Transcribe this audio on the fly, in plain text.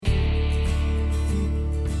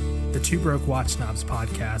Two Broke Watch Snobs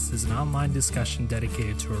podcast is an online discussion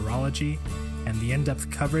dedicated to horology and the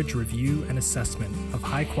in-depth coverage, review, and assessment of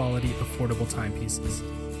high-quality, affordable timepieces.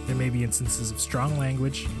 There may be instances of strong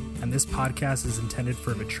language, and this podcast is intended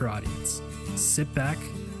for a mature audience. Sit back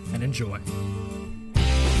and enjoy.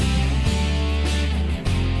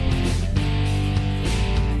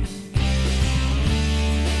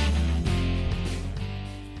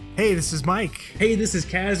 Hey, this is Mike. Hey, this is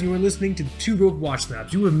Kaz, and you are listening to Two Broke Watch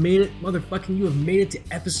Snobs. You have made it, motherfucking, you have made it to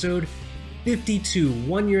episode 52,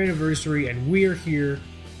 1 year anniversary, and we are here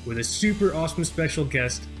with a super awesome special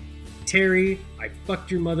guest, Terry, I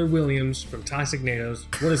fucked your mother Williams from Toxic NATOs.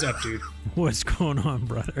 What is up, dude? What's going on,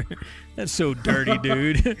 brother? That's so dirty,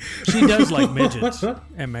 dude. She does like midgets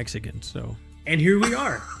and Mexicans, so. And here we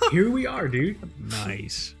are. Here we are, dude.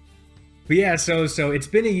 Nice. But yeah, so it's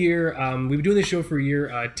been a year. We've been doing this show for a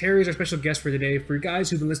year. Terry's our special guest for today. For guys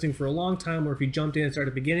who've been listening for a long time, or if you jumped in and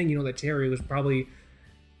started at the beginning, you know that Terry was probably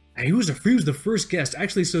he was the first guest.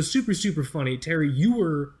 Actually, so super funny. Terry, you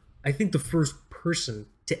were, I think, the first person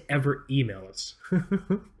to ever email us.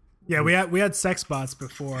 Yeah, we had sex bots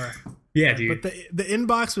before. Yeah, dude. But the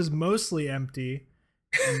inbox was mostly empty,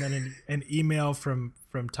 and then an email from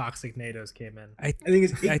Toxic NATOs came in. I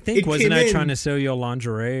think wasn't I trying to sell you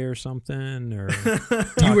lingerie or something? Or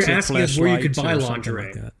you were asking us where you could buy or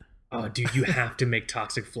lingerie. like that. Oh, dude, you have to make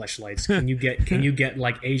toxic fleshlights. Can you get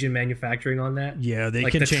like Asian manufacturing on that? Yeah, they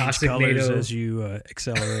like can the change Toxic colors NATO. as you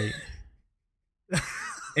accelerate.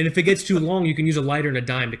 And if it gets too long, you can use a lighter and a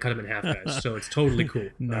dime to cut them in half, guys. So it's totally cool.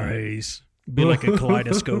 Nice. Be like a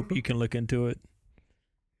kaleidoscope. You can look into it.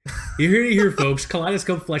 You're here to hear, folks.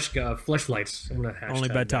 Kaleidoscope fleshlights. I'm gonna hashtag Only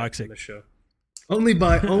by that Toxic. on the show. Only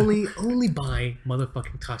by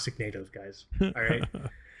motherfucking Toxic NATOs, guys. All right.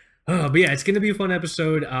 But yeah, it's going to be a fun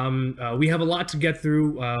episode. We have a lot to get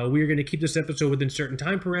through. We are going to keep this episode within certain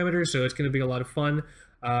time parameters, so it's going to be a lot of fun.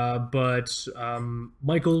 But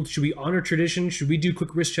Michael, should we honor tradition? Should we do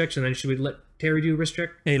quick wrist checks, and then should we let Terry do a wrist check?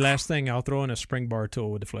 Hey, last thing, I'll throw in a spring bar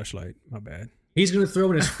tool with the flashlight. My bad. He's going to throw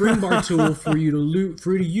in a spring bar tool for you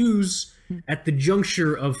to use at the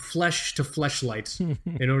juncture of flesh to fleshlight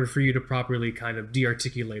in order for you to properly kind of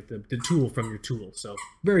de-articulate the tool from your tool. So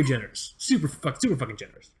very generous, super fucking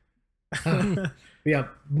generous. Yeah,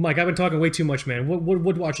 Mike, I've been talking way too much, man. What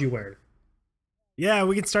watch are you wearing? Yeah,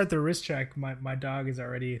 we can start the wrist check. My dog is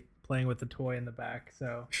already playing with the toy in the back,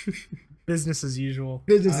 so business as usual.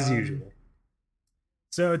 Business as usual.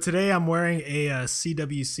 So today I'm wearing a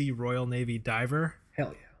CWC Royal Navy diver.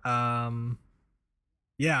 Hell yeah.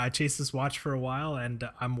 Yeah, I chased this watch for a while, and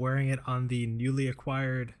I'm wearing it on the newly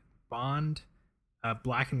acquired Bond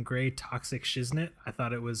black and gray Toxic Shiznit. I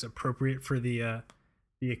thought it was appropriate for the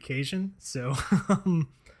occasion. So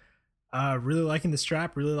really liking the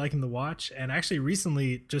strap, really liking the watch. And actually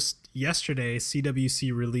recently, just yesterday,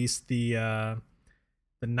 CWC released the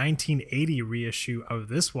 1980 reissue of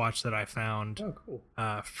this watch that I found. Oh, cool.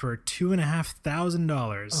 For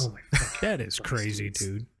 $2,500. Oh my fuck. That is crazy,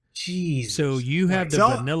 dude. Jesus. So you have the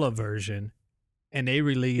So- vanilla version, and they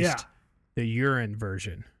released the urine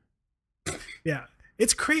version. Yeah.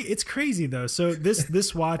 It's crazy though. So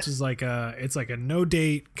this watch is like a no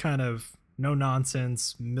date kind of no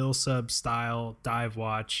nonsense mil-sub style dive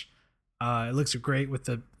watch. It looks great with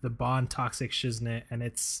the Bond Toxic Shiznit, and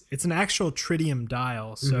it's an actual tritium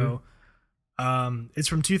dial. So it's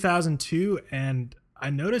from 2002, and I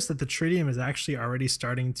noticed that the tritium is actually already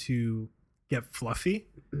starting to get fluffy,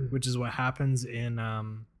 which is what happens in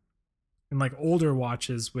like older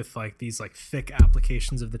watches with like these like thick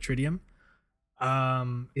applications of the tritium.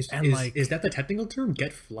 Is that the technical term?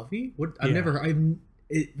 Get fluffy? What? I didn't know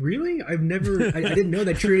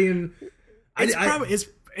that tritium.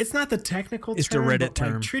 It's not the technical It's term. the Reddit but,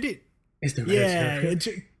 term. Like, Is the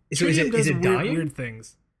tritium does dying? weird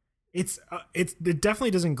things. It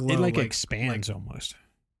definitely doesn't glow. It like like expands almost.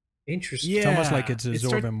 Interesting. Yeah, It's almost like it's it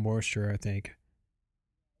absorbing moisture, I think.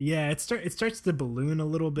 Yeah, it starts to balloon a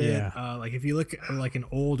little bit. Yeah. Like if you look at like an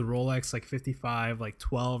old Rolex, like 55, like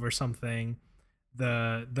 12 or something,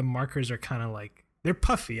 the markers are kind of like they're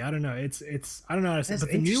puffy. I don't know. It's I don't know how to say. That's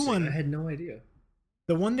But the new interesting. one, I had no idea.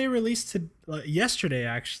 the one they released yesterday,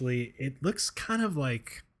 actually, it looks kind of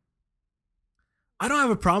like. I don't have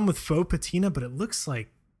a problem with faux patina, but it looks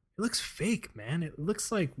fake, man. It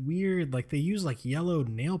looks like weird, like they use like yellow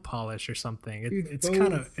nail polish or something. It's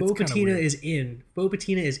kind of faux patina weird. is in. Faux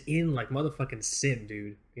patina is in like motherfucking sin,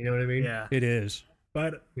 dude. You know what I mean? Yeah, It is.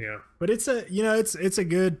 but Yeah. But it's a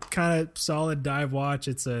good kind of solid dive watch.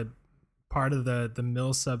 It's a part of the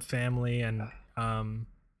Mill sub family, and kind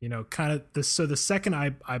of the second I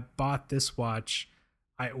bought this watch,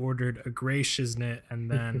 I ordered a gray Shiznit, and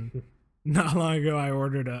then not long ago I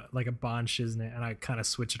ordered a Bond Shiznit, and I kind of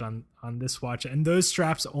switch it on this watch. And those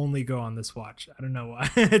straps only go on this watch. I don't know why.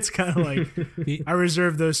 It's kind of like I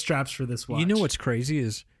reserved those straps for this watch. You know what's crazy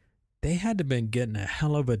is they had to been getting a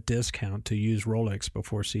hell of a discount to use Rolex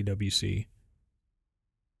before CWC.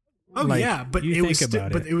 Oh Like, yeah, but you it was think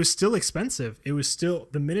about but it. it was still expensive. It was still,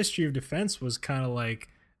 the Ministry of Defense was kind of like,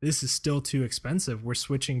 this is still too expensive. We're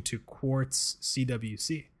switching to quartz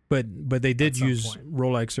CWC. But they did At some use point.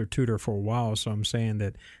 Rolex or Tudor for a while, so I'm saying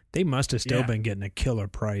that they must have still Yeah. been getting a killer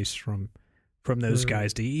price from those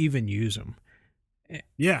guys to even use them.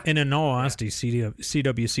 Yeah, And in all honesty,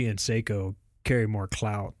 CWC and Seiko carry more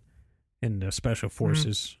clout in the special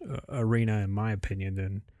forces arena, in my opinion,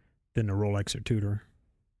 than the Rolex or Tudor.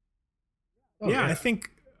 Oh, yeah. I think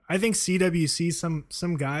CWC,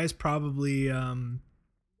 some guys probably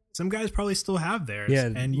still have theirs. Yeah,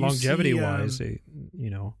 and you longevity see, wise,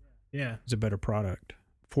 yeah, it's a better product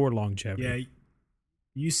for longevity. yeah.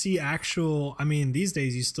 You see actual. I mean, these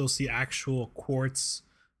days you still see actual quartz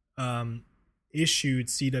issued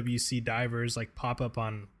CWC divers like pop up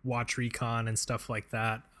on Watch Recon and stuff like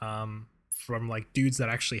that. From like dudes that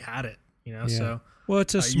actually had it. Yeah. So Well,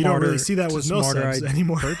 it's a smarter. you don't really see that it's a with mill smarter subs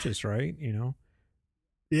anymore. purchase, right?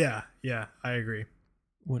 Yeah, I agree.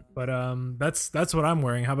 When- But that's what I'm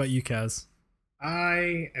wearing. How about you, Kaz?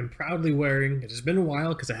 I am proudly wearing, it has been a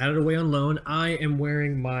while because I had it away on loan, I am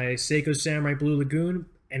wearing my Seiko Samurai Blue Lagoon,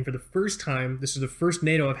 and for the first time, this is the first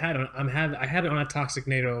NATO I've had on, I have it on a Toxic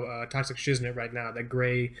NATO, Toxic Shiznit right now, that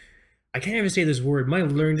gray, I can't even say this word, my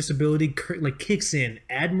learning disability kicks in.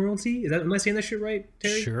 Admiralty? Am I saying that shit right,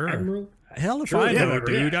 Terry? Sure. Admiral? Hell if Sure, I yeah, know, whatever,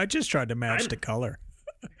 dude. yeah. I just tried to match the color.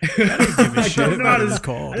 I give a shit don't know how what to, it's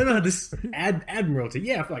called. I don't know how this Admiralty.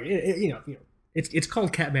 Yeah, fuck it, you know, it's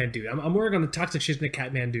called Kathmandu. I'm working on the Toxic Shiznit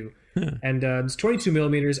Kathmandu, and it's 22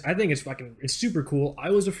 millimeters. I think it's super cool. I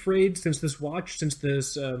was afraid since this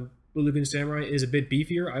Blue Lagoon Samurai is a bit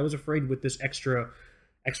beefier. I was afraid with this extra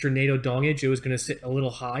NATO dongage it was going to sit a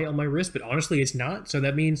little high on my wrist, but honestly it's not. So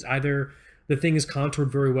that means either the thing is contoured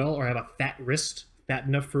very well, or I have a fat wrist, fat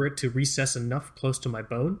enough for it to recess enough close to my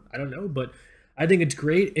bone. I don't know, but I think it's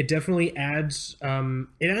great. It definitely adds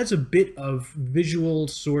a bit of visual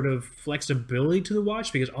sort of flexibility to the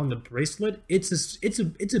watch, because on the bracelet it's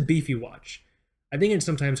a beefy watch. I think it's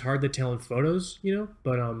sometimes hard to tell in photos,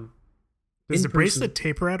 but Does in the person- bracelet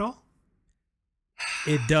taper at all?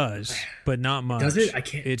 It does, but not much. Does it? I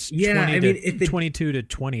can't. It's Yeah, 20 I to, mean, if it- 22 to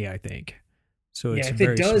 20, I think. So it's if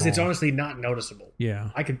very it does, it's small. honestly not noticeable. Yeah.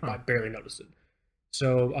 I could barely notice it.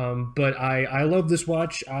 So, but I love this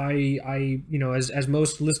watch. I as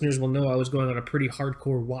most listeners will know, I was going on a pretty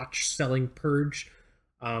hardcore watch selling purge,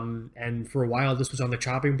 and for a while this was on the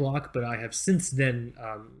chopping block. But I have since then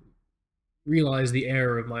realized the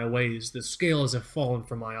error of my ways. The scales have fallen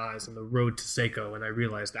from my eyes on the road to Seiko, and I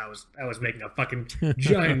realized I was making a fucking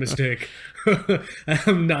giant mistake.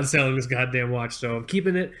 I'm not selling this goddamn watch, so I'm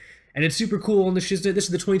keeping it. And it's super cool on the Shiznit. This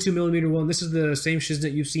is the 22 millimeter one. This is the same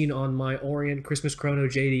Shiznit you've seen on my Orient Christmas Chrono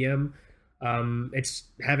JDM. It's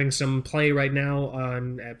having some play right now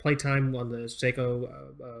on playtime on the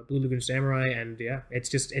Seiko Blue Lagoon Samurai, and yeah,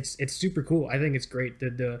 it's super cool. I think it's great.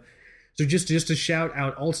 So just to shout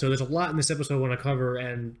out also, there's a lot in this episode I want to cover,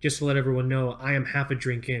 and just to let everyone know, I am half a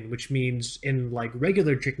drink in, which means in like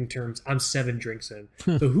regular drinking terms, I'm 7 drinks in.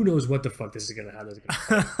 So who knows what the fuck this is gonna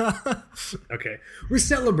have. Okay, we're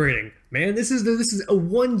celebrating, man. This is a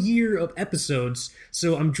 1 year of episodes.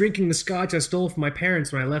 So I'm drinking the scotch I stole from my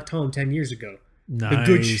parents when I left home 10 years ago. Nice. The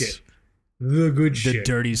good shit. The good shit. The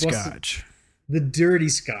dirty Plus scotch. The dirty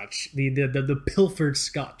scotch. The pilfered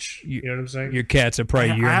scotch. You know what I'm saying? Your cats have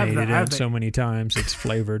probably I have urinated the- I in have it the- so many times it's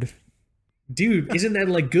flavored. Dude, isn't that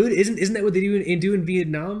like good? Isn't that what they do in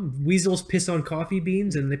Vietnam? Weasels piss on coffee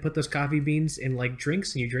beans, and they put those coffee beans in like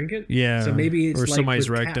drinks, and you drink it. Yeah. So maybe it's or like somebody's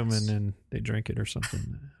with rectum cats. and then they drink it or something.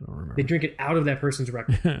 I don't remember. They drink it out of that person's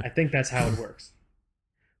rectum. I think that's how it works.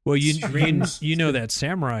 Well, you Strange. know that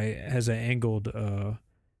Samurai has an angled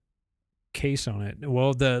case on it.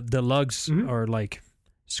 Well, the lugs Mhm. are like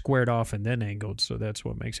squared off and then angled, so that's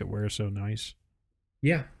what makes it wear so nice.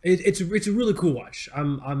 Yeah, it's a really cool watch.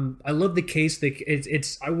 I love the case.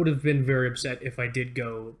 It's I would have been very upset if I did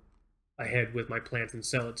go ahead with my plans and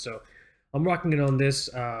sell it. So I'm rocking it on this.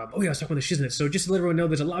 I was talking about the Shiznit. So just to let everyone know,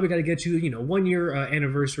 there's a lot we got to get to. 1 year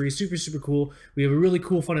anniversary, super cool. We have a really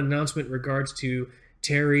cool, fun announcement in regards to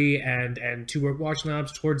Terry and Two Work Watch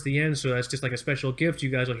Knobs towards the end. So that's just like a special gift. You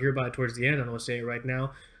guys will hear about it towards the end. I don't want to say it right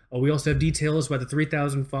now. We also have details about the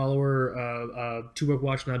 3,000 follower Two Work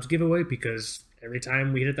Watch Knobs giveaway, because every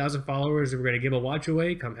time we hit 1,000 followers, we're going to give a watch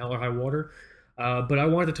away, come hell or high water. But I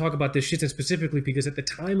wanted to talk about this Shizen specifically because at the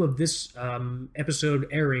time of this episode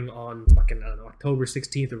airing on fucking, I don't know, October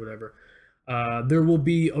 16th or whatever, there will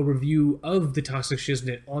be a review of the Toxic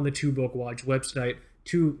Shiznit on the Two Broke Watch website.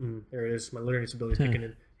 There it is. My learning disability is kicking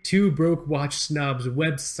in. Two Broke Watch Snobs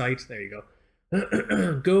website. There you go.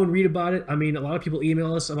 Go and read about it. I mean, a lot of people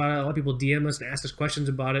email us about it. A lot of people DM us and ask us questions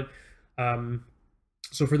about it.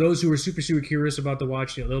 So for those who are super, super curious about the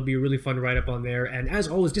watch, there'll be a really fun write-up on there. And as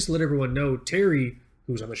always, just to let everyone know, Terry,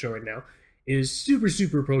 who's on the show right now, is super,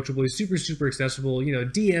 super approachable. He's super, super accessible.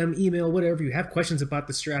 DM, email, whatever. You have questions about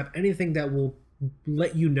the strap, anything that will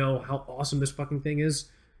let you know how awesome this fucking thing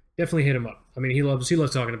is, definitely hit him up. I mean, he loves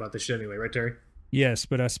talking about this shit anyway, right, Terry? Yes,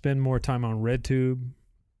 but I spend more time on RedTube,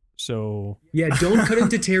 so... Yeah, don't cut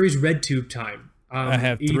into Terry's RedTube time. I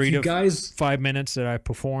have 3 to 5 minutes that I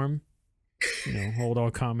perform. Hold all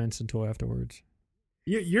comments until afterwards.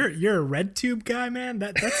 You're a RedTube guy, man.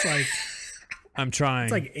 That's like I'm trying.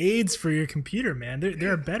 It's like AIDS for your computer, man.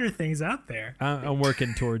 There are better things out there. I'm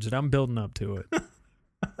working towards it. I'm building up to it.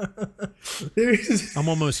 I'm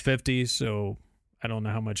almost 50, so I don't know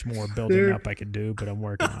how much more building up I can do, but I'm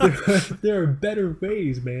working on it. There are better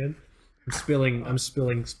ways, man. I'm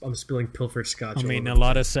spilling pilfered scotch. I mean, a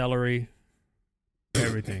lot of celery.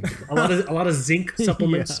 Everything. a lot of zinc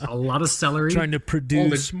supplements, a lot of celery. Trying to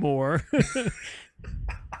produce more.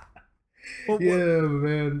 Yeah,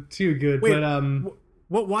 man, too good. Wait, but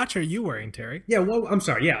what watch are you wearing, Terry? Yeah, well, I'm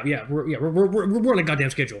sorry. Yeah, we're on a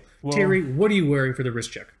goddamn schedule. Well, Terry, what are you wearing for the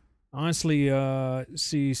wrist check? Honestly,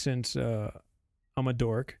 since I'm a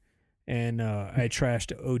dork and I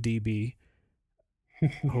trashed ODB,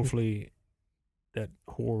 hopefully that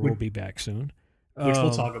whore will be back soon. Which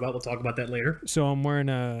we'll talk about. We'll talk about that later. So I'm wearing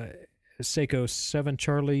a Seiko 7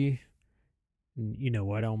 Charlie. You know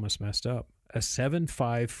what? I almost messed up. A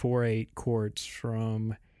 7548 quartz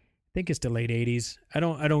from, I think it's the late 80s. I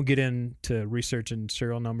don't get into researching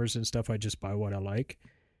serial numbers and stuff. I just buy what I like.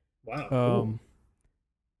 Wow. Cool.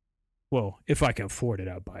 Well, if I can afford it,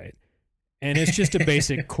 I'll buy it. And it's just a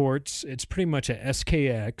basic quartz. It's pretty much a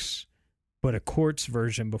SKX, but a quartz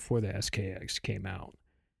version before the SKX came out.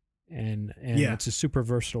 And it's a super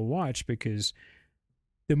versatile watch because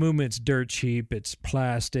the movement's dirt cheap. It's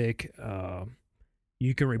plastic.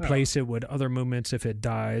 You can replace it with other movements if it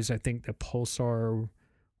dies. I think the Pulsar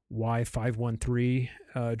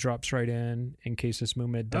Y513 drops right in case this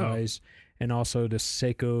movement dies. And also the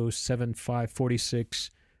Seiko 7546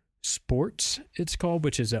 Sports, it's called,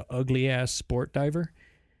 which is an ugly-ass sport diver.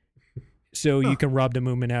 So you can rob the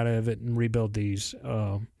movement out of it and rebuild these.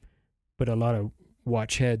 But a lot of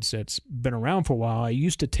watch heads that's been around for a while, I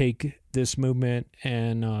used to take this movement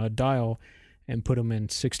and dial and put them in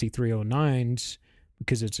 6309s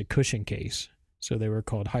because it's a cushion case, so they were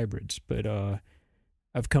called hybrids. But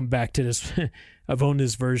I've come back to this. I've owned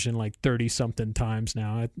this version like 30 something times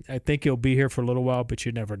now. I think it'll be here for a little while, but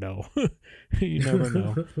you never know. You never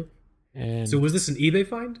know. And so was this an eBay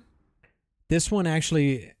find? This one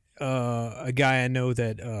actually, a guy I know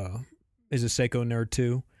that is a Seiko nerd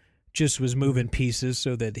too, just was moving pieces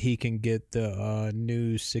so that he can get the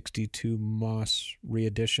new 62 Moss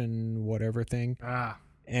re-edition whatever thing.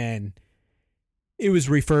 And it was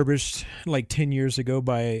refurbished like 10 years ago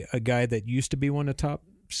by a guy that used to be one of the top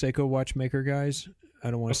Seiko watchmaker guys.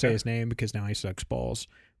 I don't want to say his name because now he sucks balls.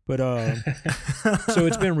 But so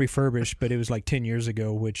it's been refurbished, but it was like 10 years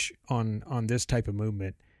ago, which on this type of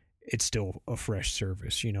movement, it's still a fresh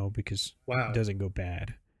service, because it doesn't go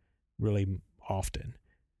bad really often.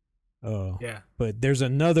 But there's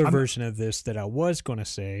another version of this that I was going to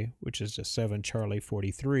say, which is a 7 Charlie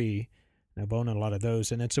 43. And I've owned a lot of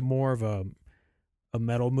those, and it's a more of a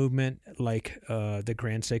metal movement like the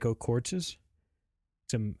Grand Seiko quartzes.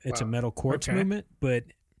 It's a metal quartz movement, but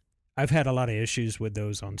I've had a lot of issues with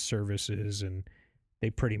those on services, and they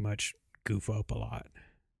pretty much goof up a lot.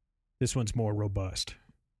 This one's more robust.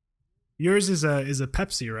 Yours is a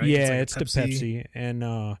Pepsi, right? Yeah, it's the Pepsi, and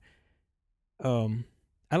I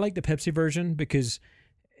like the Pepsi version because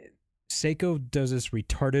Seiko does this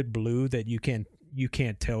retarded blue that you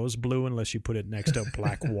can't tell is blue unless you put it next to a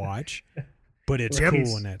black watch, but it's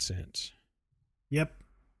cool in that sense. Yep.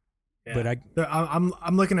 Yeah. But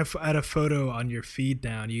I'm looking at a photo on your feed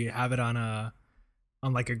now, and you have it on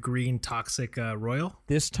like a green Toxic Royal.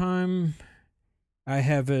 This time, I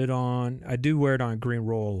have it on. I do wear it on a green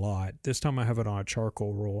roll a lot. This time, I have it on a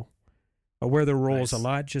charcoal roll. I wear the rolls a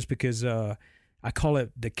lot just because I call it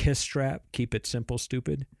the KISS strap. Keep it simple,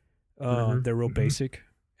 stupid. They're real basic,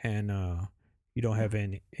 and you don't have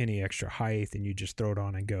any extra height, and you just throw it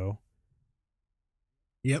on and go.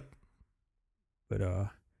 Yep. But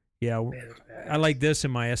yeah, I like this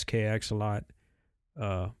in my SKX a lot.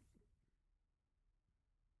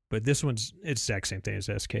 But this one's it's the exact same thing as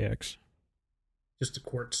SKX. Just the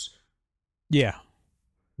quartz. Yeah.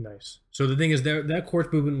 Nice. So the thing is that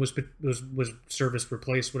quartz movement was service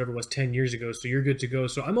replaced whatever it was 10 years ago. So you're good to go.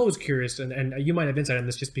 So I'm always curious, and you might have insight on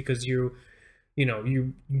this just because you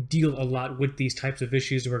deal a lot with these types of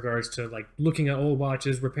issues in regards to like looking at old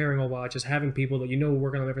watches, repairing old watches, having people that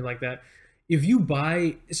work on everything like that. If you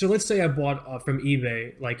buy, so let's say I bought from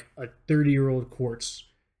eBay like a 30-year-old quartz,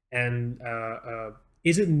 and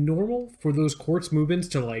is it normal for those quartz movements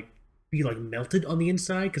to like be like melted on the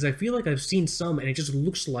inside? Because I feel like I've seen some, and it just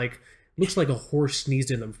looks like a horse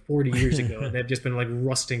sneezed in them 40 years ago, and they've just been like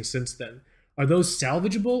rusting since then. Are those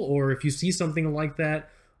salvageable, or if you see something like that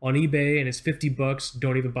on eBay and it's $50,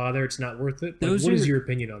 don't even bother? It's not worth it. Like, what is your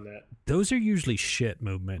opinion on that? Those are usually shit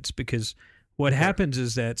movements, because what happens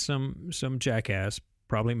is that some jackass,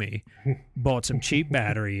 probably me, bought some cheap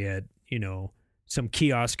battery at some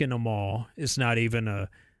kiosk in a mall. It's not even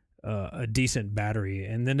a decent battery,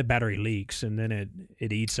 and then the battery leaks, and then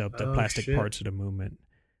it eats up the plastic parts of the movement.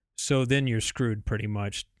 So then you're screwed pretty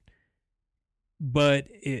much. But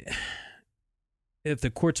if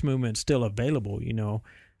the quartz movement's still available,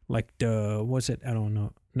 like was it? I don't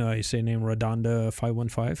know. No, you say name Rodonda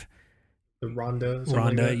 515. The Ronda.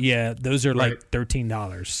 Ronda, yeah, those are like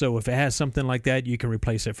 $13. So if it has something like that, you can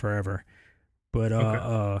replace it forever. But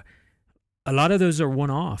a lot of those are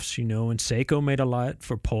one-offs, and Seiko made a lot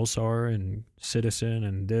for Pulsar and Citizen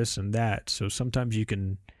and this and that. So sometimes you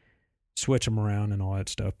can switch them around and all that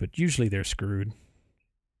stuff, but usually they're screwed.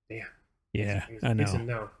 Yeah, I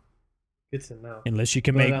know. Good to know. Unless you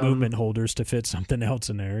can make movement holders to fit something else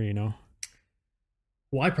in there,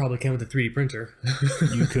 Well, I probably can with a 3D printer.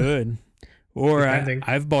 You could. Or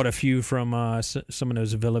I've bought a few from some of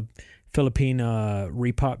those Philippine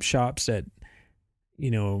repop shops that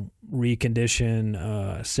recondition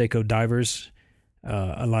Seiko divers.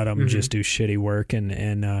 A lot of them just do shitty work,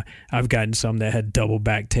 and I've gotten some that had double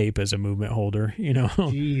back tape as a movement holder.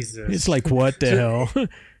 Jesus, it's like, what the hell?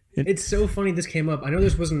 It's so funny this came up. I know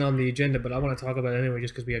this wasn't on the agenda, but I want to talk about it anyway,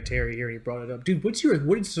 just because we have Terry here and he brought it up. Dude,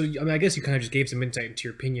 I guess you kind of just gave some insight into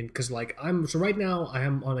your opinion, because like right now I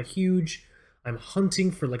am on I'm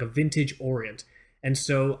hunting for like a vintage Orient. And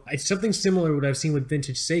so it's something similar to what I've seen with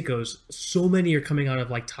vintage Seikos. So many are coming out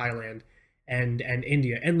of like Thailand and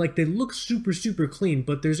India, and like they look super, super clean,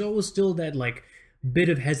 but there's always still that like bit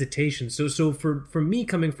of hesitation. So for me,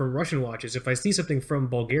 coming from Russian watches, if I see something from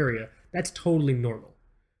Bulgaria, that's totally normal.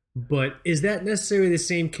 But is that necessarily the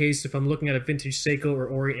same case if I'm looking at a vintage Seiko or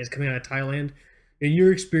Orient is coming out of Thailand? In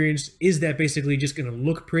your experience, is that basically just going to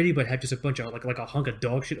look pretty but have just a bunch of like a hunk of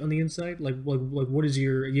dog shit on the inside? Like what is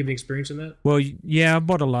you have any experience in that? Well, yeah, I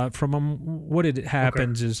bought a lot from them. What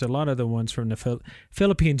happens is a lot of the ones from the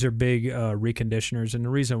Philippines are big reconditioners, and the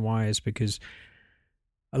reason why is because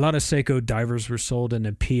a lot of Seiko divers were sold in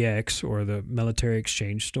the PX or the military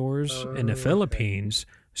exchange stores in the Philippines.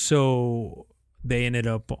 So they ended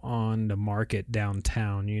up on the market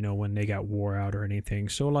downtown, when they got wore out or anything.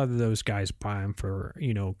 So a lot of those guys buy them for,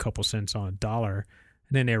 a couple cents on a dollar,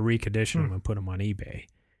 and then they recondition them and put them on eBay.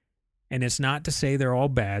 And it's not to say they're all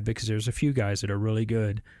bad, because there's a few guys that are really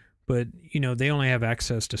good, but, they only have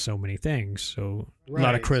access to so many things. So a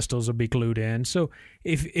lot of crystals will be glued in. So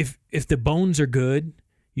if the bones are good,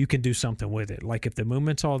 you can do something with it. Like if the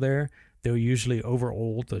movement's all there, they'll usually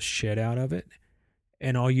over-old the shit out of it.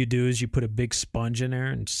 And all you do is you put a big sponge in there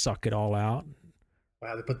and suck it all out.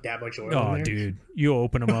 Wow, they put that much oil in there? Oh, dude. You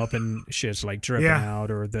open them up and shit's like dripping out.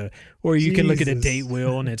 Or you can look at a date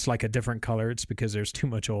wheel and it's like a different color. It's because there's too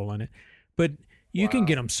much oil in it. But you can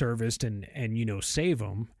get them serviced and save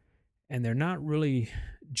them. And they're not really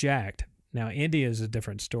jacked. Now, India is a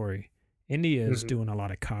different story. India is doing a lot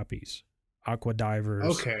of copies. Aqua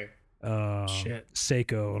Divers. Okay.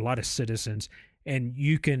 Seiko, a lot of Citizens. And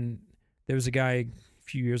there was a guy a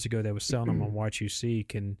few years ago that was selling them on Watch You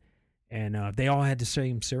Seek, and they all had the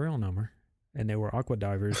same serial number, and they were Aqua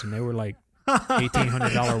Divers, and they were like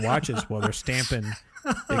 $1,800 watches while they're stamping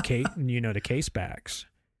the case backs.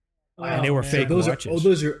 And they were fake watches.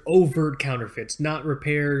 Those are overt counterfeits, not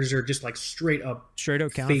repairs or just like straight up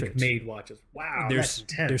counterfeits. Fake made watches. Wow, that's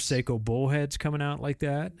intense. There's Seiko bullheads coming out like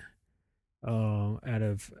that, out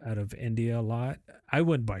of India a lot. I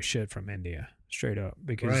wouldn't buy shit from India. Straight up,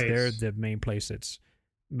 because they're the main place that's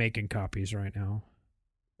making copies right now.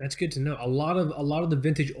 That's good to know. A lot of the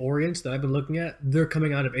vintage Orients that I've been looking at, they're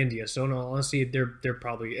coming out of India. So in all honesty, they're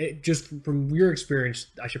probably, just from your experience,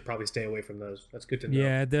 I should probably stay away from those. That's good to know.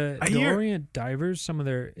 Yeah, the Orient divers, some of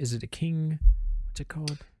their, is it a King? What's it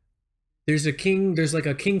called? There's like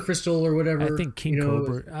a king crystal or whatever. I think King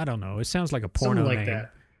Cobra. I don't know. It sounds like a porno something like name.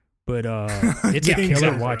 that. But it's a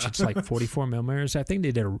killer Cobra. watch. It's like 44 millimeters. I think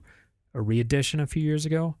they did a re-edition a few years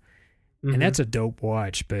ago. Mhm. And that's a dope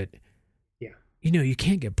watch. But, Yeah. you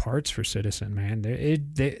can't get parts for Citizen, man.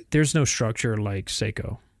 There's no structure like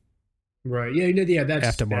Seiko. Right. Yeah. That's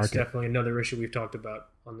Aftermarket. definitely another issue we've talked about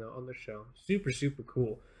on the show. Super, super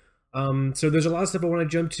cool. So there's a lot of stuff I want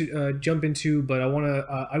to jump into, but I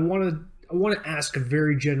want to ask a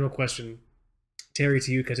very general question, Terry,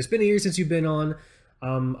 to you, because it's been a year since you've been on.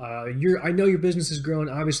 I know your business has grown.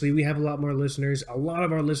 Obviously, we have a lot more listeners. A lot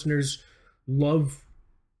of our listeners love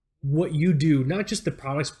what you do, not just the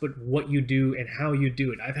products, but what you do and how you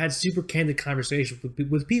do it. I've had super candid conversations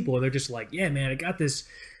with people, and they're just like, "Yeah, man, I got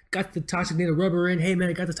the Toxic NATO rubber in. Hey, man,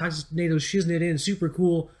 I got the Toxic NATO shiznit in. Super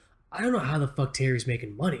cool. I don't know how the fuck Terry's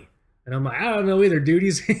making money." And I'm like, I don't know either, dude.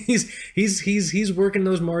 He's working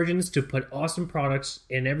those margins to put awesome products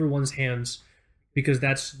in everyone's hands, because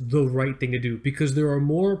that's the right thing to do, because there are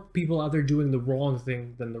more people out there doing the wrong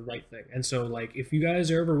thing than the right thing. And so, like, if you guys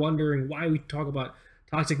are ever wondering why we talk about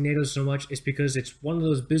Toxic NATO so much, it's because it's one of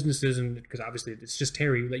those businesses, and because obviously it's just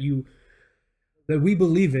Terry, that we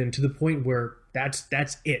believe in, to the point where that's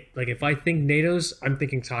it. Like, if I think NATOs, I'm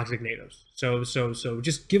thinking Toxic NATOs. So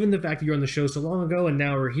just given the fact that you're on the show so long ago, and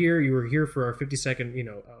now you were here for our 52nd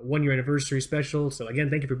 1 year anniversary special. So again,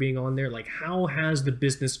 thank you for being on there. Like, how has the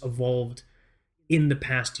business evolved in the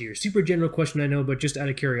past year? Super general question, I know, but just out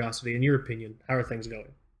of curiosity, in your opinion, how are things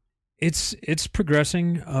going? It's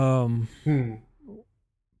progressing.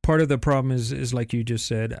 Part of the problem is like you just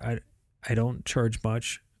said, I don't charge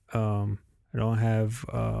much. I don't have,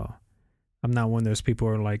 I'm not one of those people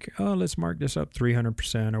who are like, oh, let's mark this up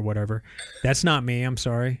 300% or whatever. That's not me. I'm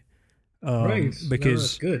sorry. Right.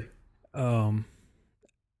 Because no, that's good.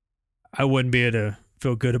 I wouldn't be able to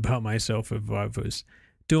feel good about myself if I was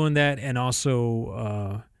doing that. And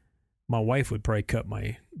also, my wife would probably cut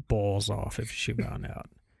my balls off if she found out,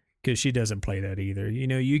 because she doesn't play that either.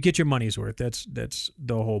 You get your money's worth. That's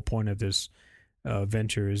the whole point of this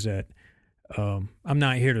venture, is that I'm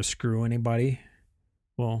not here to screw anybody.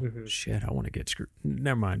 Well, shit, I want to get screwed.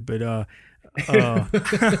 Never mind. But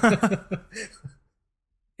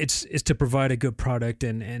it's to provide a good product,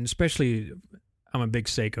 and especially I'm a big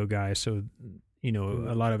Seiko guy, so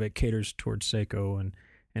a lot of it caters towards Seiko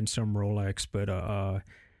and some Rolex. But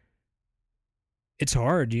it's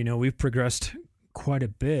hard. We've progressed quite a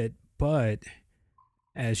bit, but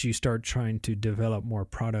as you start trying to develop more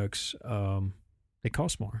products, they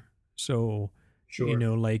cost more. So,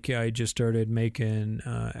 sure. Like I just started making,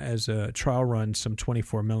 as a trial run, some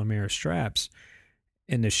 24 millimeter straps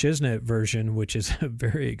in the Shiznit version, which is a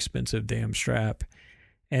very expensive damn strap.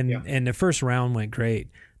 And the first round went great.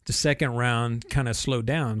 The second round kind of slowed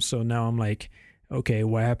down. So now I'm like, okay,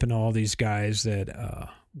 what happened to all these guys that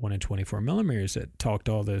wanted 24 millimeters that talked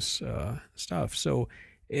all this stuff? So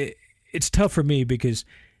it's tough for me, because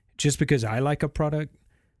just because I like a product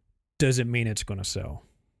doesn't mean it's going to sell.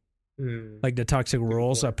 Like the Toxic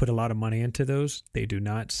Rolls, I put a lot of money into those. They do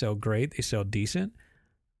not sell great. They sell decent,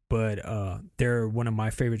 but they're one of my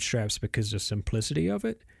favorite straps because of the simplicity of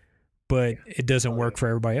it. But it doesn't work for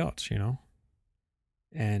everybody else,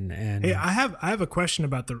 And hey, I have a question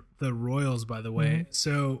about the Royals, by the way.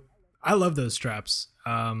 So I love those straps,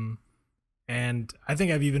 and I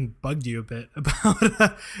think I've even bugged you a bit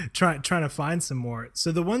about trying to find some more.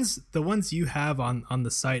 So the ones you have on the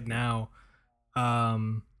site now,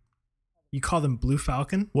 you call them Blue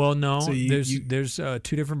Falcon? Well, no, so there's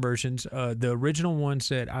two different versions. The original ones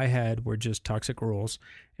that I had were just Toxic Rolls,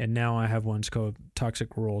 and now I have ones called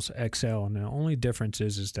Toxic Rolls XL. And the only difference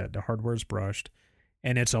is that the hardware is brushed,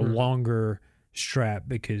 and it's a longer strap,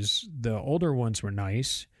 because the older ones were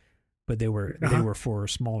nice, but they were for a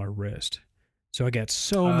smaller wrist. So I got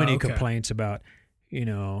so many complaints about,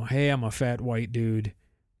 hey, I'm a fat white dude,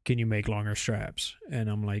 can you make longer straps? And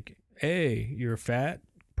I'm like, hey, you're fat?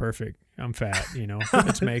 Perfect. I'm fat,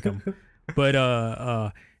 let's make them. But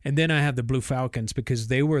and then I have the Blue Falcons, because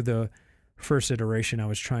they were the first iteration I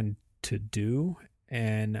was trying to do,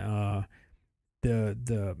 and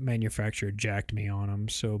the manufacturer jacked me on them.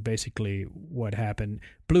 So basically what happened,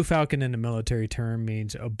 Blue Falcon in the military term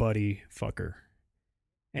means a buddy fucker.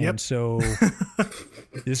 And so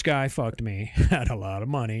this guy fucked me, had a lot of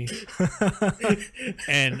money,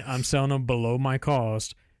 and I'm selling them below my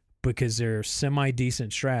cost, because they're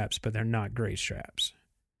semi-decent straps, but they're not great straps.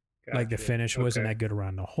 Gotcha. Like the finish wasn't that good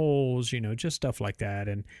around the holes, just stuff like that.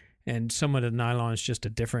 And some of the nylon is just a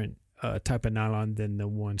different type of nylon than the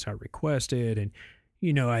ones I requested. And,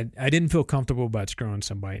 I didn't feel comfortable about screwing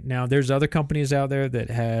somebody. Now, there's other companies out there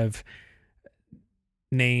that have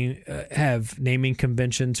have naming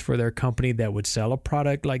conventions for their company that would sell a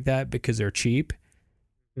product like that because they're cheap.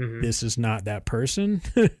 Mhm. This is not that person.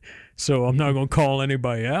 So I'm not going to call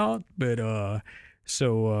anybody out, but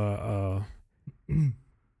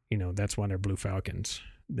that's why they're Blue Falcons.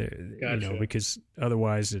 Gotcha. Because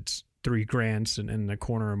otherwise it's $3,000 in the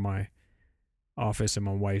corner of my office and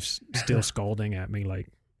my wife's still scalding at me like,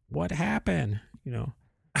 what happened? And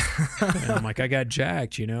I'm like, I got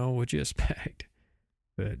jacked, what'd you expect?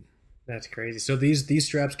 But That's crazy. So these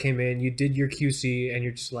straps came in, you did your QC, and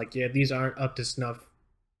you're just like, yeah, these aren't up to snuff,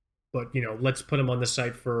 but let's put them on the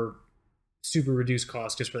site for super reduced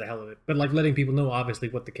cost just for the hell of it. But like letting people know obviously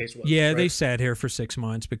what the case was. yeah, right? they sat here for 6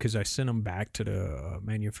 months because I sent them back to the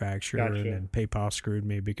manufacturer, Gotcha. and then PayPal screwed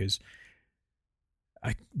me because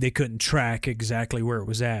they couldn't track exactly where it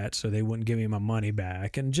was at, so they wouldn't give me my money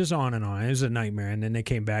back, and just on and on. It was a nightmare. And then they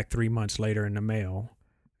came back 3 months later in the mail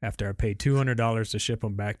after I paid $200 to ship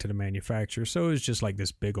them back to the manufacturer. So it was just like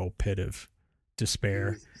this big old pit of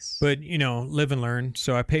despair. Jesus. But live and learn.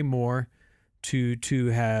 So I pay more to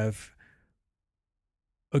have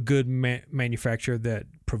a good manufacturer that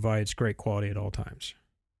provides great quality at all times.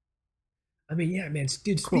 I mean, yeah, man,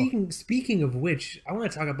 dude. Cool. Speaking of which, I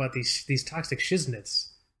want to talk about these toxic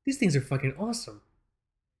shiznits. These things are fucking awesome.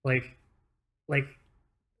 Like,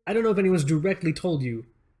 I don't know if anyone's directly told you,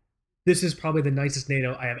 this is probably the nicest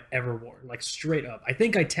NATO I have ever worn. Like straight up. I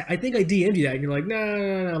think I DM'd you that, and you're like, no.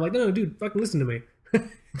 I'm like, no, dude, fucking listen to me.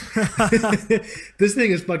 This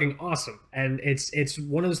thing is fucking awesome, and it's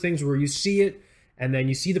one of those things where you see it, and then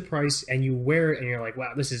you see the price, and you wear it, and you're like,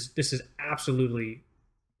 wow, this is absolutely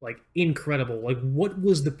like incredible. Like, what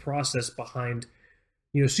was the process behind,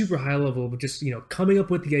 super high level, but just coming up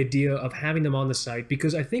with the idea of having them on the site?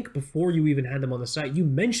 Because I think before you even had them on the site, you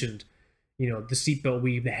mentioned, the seatbelt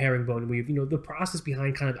weave, the herringbone weave, the process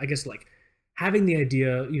behind kind of, I guess, like having the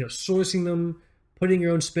idea, sourcing them, putting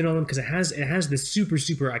your own spin on them, because it has this super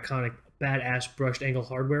super iconic badass brushed angle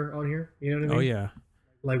hardware on here. You know what I mean? Oh yeah.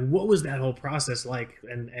 Like, what was that whole process like?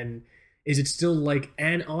 And is it still like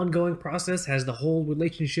an ongoing process? Has the whole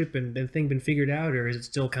relationship and thing been figured out, or is it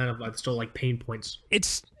still kind of like pain points?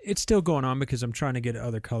 It's still going on because I'm trying to get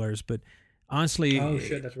other colors, but honestly, Oh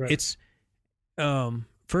shit, that's right. it's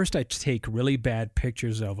first I take really bad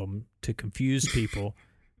pictures of them to confuse people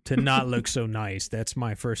to not look so nice. That's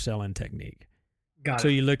my first selling technique. Got So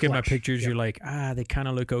it. you look at my Clutch. pictures, Yep. you're like, they kind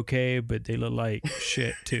of look okay, but they look like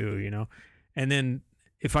shit too, And then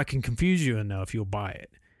if I can confuse you enough, you'll buy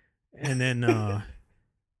it. And then,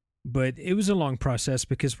 but it was a long process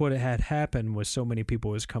because what had happened was so many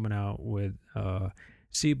people was coming out with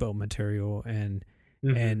seatbelt material, and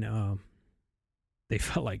Mhm. they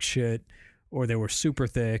felt like shit, or they were super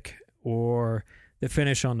thick, or the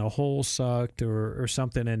finish on the hole sucked, or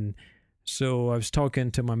something. And so I was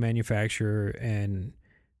talking to my manufacturer, and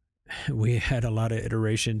we had a lot of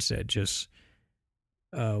iterations that just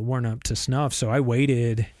weren't up to snuff. So I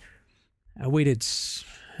waited,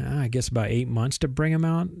 I guess about 8 months to bring them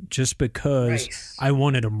out, just because Nice. I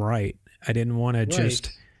wanted them right. I didn't want to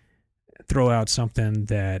just throw out something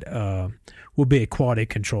that will be a quality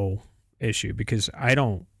control issue, because I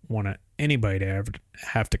don't want anybody to ever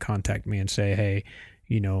have to contact me and say, hey,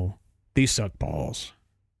 these suck balls.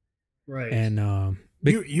 Right. And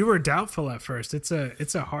You were doubtful at first. It's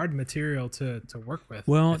a hard material to work with.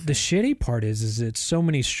 well, I the think. shitty part is it's so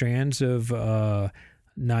many strands of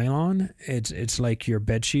nylon. It's like your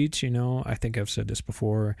bed sheets, I think I've said this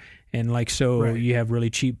before. And like, so Right. you have really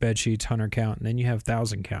cheap bed sheets, 100 count, and then you have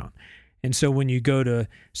 1,000 count. And so when you go to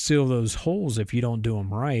seal those holes, if you don't do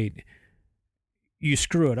them right, you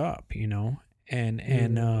screw it up,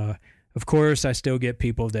 And of course, I still get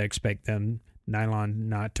people that expect them nylon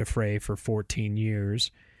not to fray for 14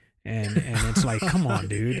 years. And it's like, come on,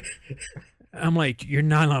 dude. I'm like, your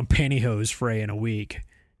nylon pantyhose fray in a week,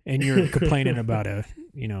 and you're complaining about a,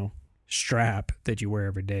 strap that you wear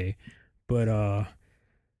every day. But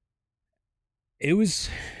it was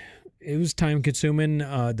time consuming.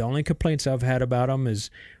 The only complaints I've had about them is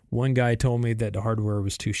one guy told me that the hardware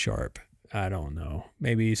was too sharp. I don't know.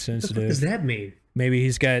 Maybe he's What the fuck sensitive. does that mean? Maybe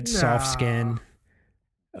he's got soft skin.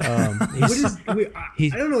 What is? I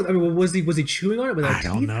don't know. I mean, was he chewing on it without I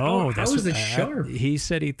don't teeth? know. How is it sharp? He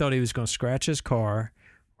said he thought he was going to scratch his car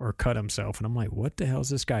or cut himself, and I'm like, what the hell is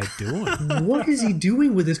this guy doing? What is he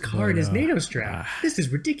doing with his car and his But, NATO strap? This is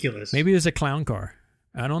ridiculous. Maybe it was a clown car.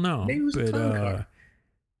 I don't know. Maybe it was a but, clown car.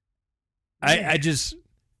 I just,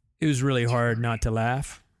 it was really hard not to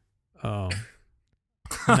laugh. I'm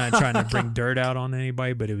not trying to bring dirt out on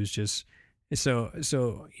anybody, but it was just so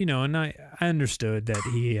and I understood that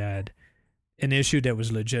he had an issue that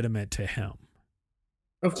was legitimate to him.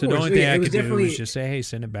 Of So course, the only thing yeah, I it was could do definitely is just say, "Hey,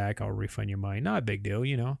 send it back. I'll refund your money." Not a big deal,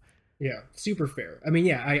 you know. yeah, super fair. I mean,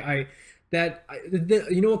 yeah,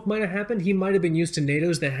 you know what might have happened? He might have been used to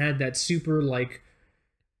NATOs that had that super like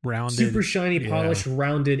Rounded, super shiny, yeah. polished,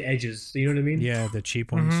 rounded edges. You know what I mean? Yeah, the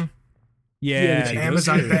cheap ones. Mhm. Yeah, the those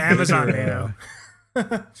Amazon, are- the Amazon those are,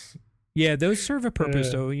 NATO. yeah, those serve a purpose,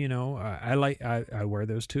 Yeah. though. You know, I wear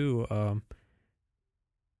those too.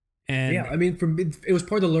 And Yeah, I mean, it was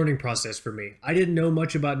part of the learning process for me. I didn't know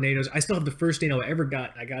much about NATOs. I still have the first NATO I ever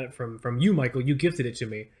got. I got it from you, Michael. You gifted it to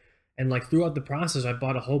me, and like throughout the process, I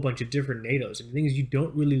bought a whole bunch of different NATOs. And the thing is, you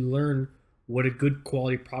don't really learn what a good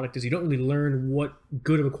quality product is. You don't really learn what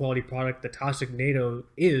good of a quality product the Toxic NATO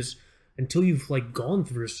is until you've like gone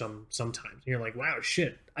through sometimes. And you're like, wow,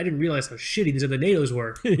 shit! I didn't realize how shitty these other NATOs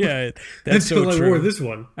were. yeah, that's until so I true. wore this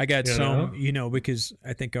one. I got You some, know? you know, because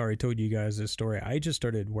I think I already told you guys this story. I just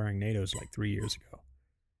started wearing NATOs like 3 years ago.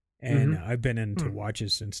 And Mm-hmm. I've been into Hmm.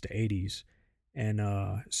 watches since the 80s. And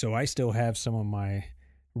so I still have some of my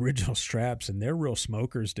original straps, and they're real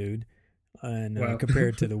smokers, dude. And Wow.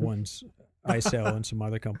 compared to the ones I sell and some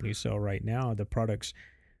other companies sell right now, the products,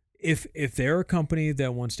 if they're a company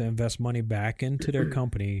that wants to invest money back into their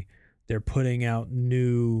company, they're putting out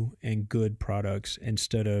new and good products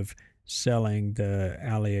instead of selling the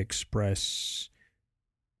AliExpress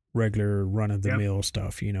regular run of the mill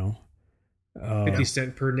stuff, you know. 50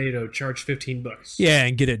 cent per NATO, charge $15. Yeah,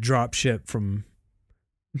 and get it drop shipped from,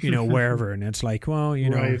 you know, wherever, and it's like, well, you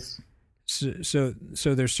know, Right. so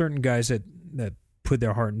there's certain guys that put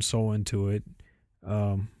their heart and soul into it.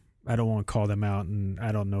 I don't want to call them out, and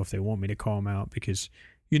I don't know if they want me to call them out because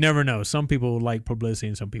you never know. Some people like publicity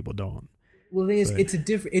and some people don't. Well, the thing is,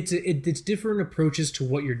 But- it's different approaches to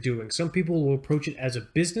what you're doing. Some people will approach it as a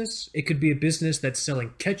business. It could be a business that's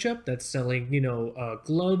selling ketchup, that's selling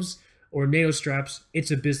gloves or NATO straps.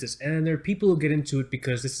 It's a business, and then there are people who get into it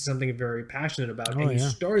because this is something they're very passionate about, Oh, and you yeah.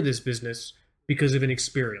 started this business because of an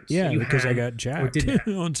experience. Yeah, that you because I had got or jacked didn't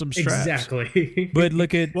have. on some straps. Exactly. But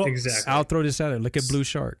look at, Well, exactly. I'll throw this out there. Look at Blue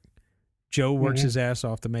Shark. Joe works Mhm. his ass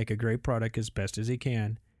off to make a great product as best as he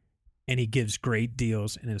can, and he gives great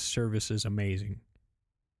deals, and his service is amazing.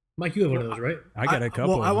 Mike, you have one of those, right? I got a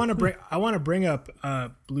couple. Well, I of want them. to bring up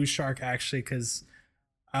Blue Shark actually because,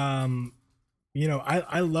 I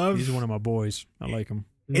love. He's one of my boys. I like him.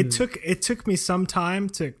 It took me some time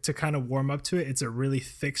to kind of warm up to it. It's a really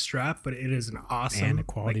thick strap, but it is an awesome Man, the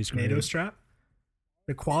quality's NATO great. strap.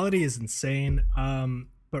 The quality is insane.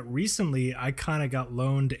 But recently I kind of got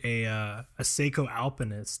loaned a Seiko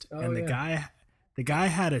Alpinist, Oh, and the guy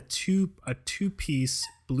had a two piece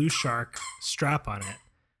Blue Shark strap on it,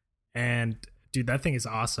 and dude, that thing is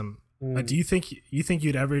awesome. Do you think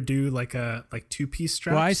you'd ever do like two piece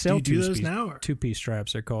straps? Well, I sell do you do those two-piece now? Or? two-piece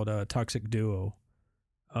straps. They're called Toxic Duo.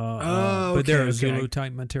 Oh, but they're okay, a okay. Zulu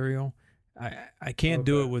type material. I can't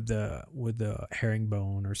do Okay. it with the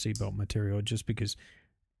herringbone or seatbelt material just because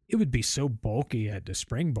it would be so bulky at the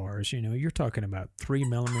spring bars. You know, you're talking about 3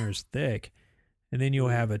 millimeters thick, and then you'll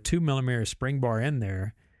have a 2 millimeter spring bar in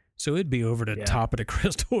there. So it'd be over the Yeah. top of the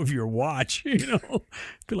crystal of your watch. You know,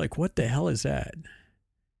 be like, what the hell is that?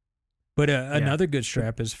 But another good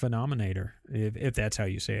strap is Phenomenator, if that's how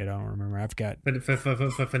you say it. I don't remember. I've got But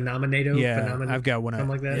Phenomenato? I've got one of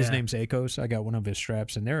something like that? his Yeah. name's Akos. I got one of his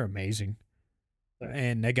straps, and they're amazing. Nice.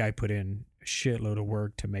 And that guy put in a shitload of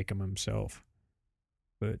work to make them himself.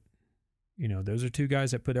 But those are two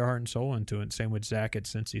guys that put their heart and soul into it. Same with Zach at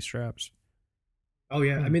Cincy Straps. Oh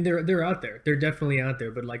yeah, I mean they're out there. They're definitely out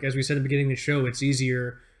there. But like as we said at the beginning of the show, it's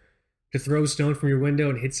easier to throw a stone from your window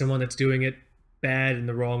and hit someone that's doing it bad in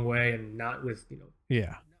the wrong way, and not with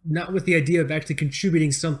Yeah, not with the idea of actually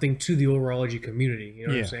contributing something to the overology community. You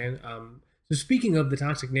know what Yeah. I'm saying? So speaking of the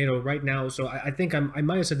Toxic NATO, right now, so I think I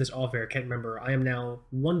might have said this off air. I can't remember. I am now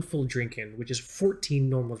one full drink in, which is 14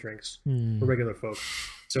 normal drinks for regular folk.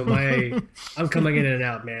 So I'm coming in and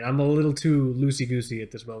out, man. I'm a little too loosey goosey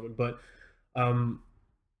at this moment, but.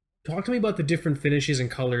 Talk to me about the different finishes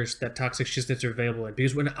and colors that Toxic Shiznits are available in.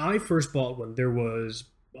 Because when I first bought one, there was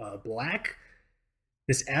black,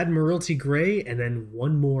 this Admiralty gray, and then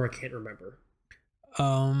one more I can't remember.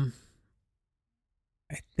 I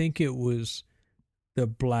think it was the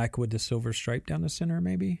black with the silver stripe down the center,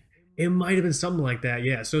 maybe. It might have been something like that,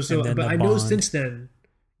 yeah. So And then but the I know Bond. since then,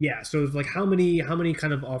 yeah. So like, how many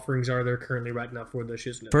kind of offerings are there currently right now for the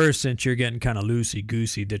Shiznit? First, since you're getting kind of loosey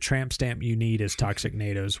goosey, the tramp stamp you need is Toxic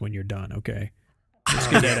NATOs when you're done. Okay, let's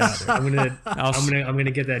get that out there. I'm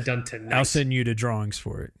gonna get that done tonight. I'll send you the drawings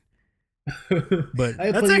for it. But I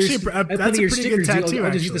have That's plenty of actually your- I have that's plenty of a your pretty good stickers. I'll tattoo,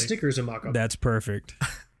 just use the actually. stickers and mock up. that's perfect.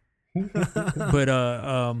 But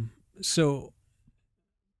so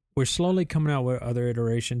we're slowly coming out with other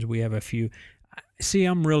iterations. We have a few. See,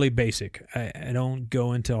 I'm really basic. I don't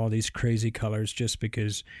go into all these crazy colors just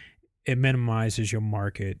because it minimizes your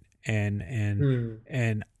market, and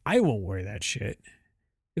I won't wear that shit.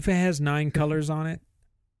 If it has 9 colors on it,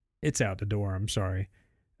 it's out the door. I'm sorry.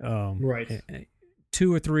 Right.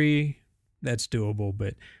 2 or 3, that's doable.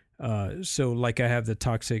 But so like I have the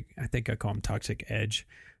Toxic, I think I call them Toxic Edge.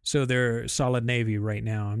 So they're solid navy right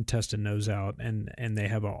now. I'm testing those out, and they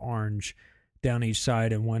have an orange down each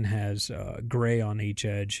side, and one has gray on each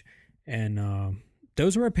edge. And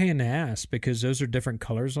those were a pain in the ass because those are different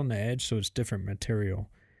colors on the edge, so it's different material.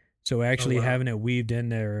 So actually having it weaved in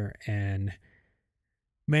there and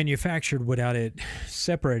manufactured without it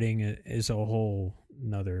separating it is a whole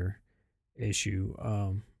nother issue.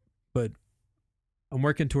 But I'm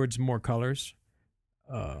working towards more colors.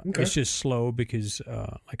 It's just slow because,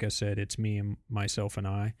 like I said, it's me and myself and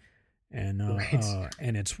I, and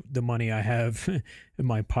and it's the money I have in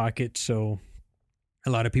my pocket. So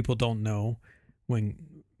a lot of people don't know, when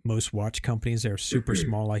most watch companies that are super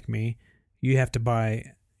small like me, you have to buy,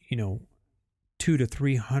 200 to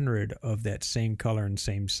 300 of that same color and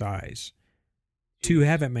same size to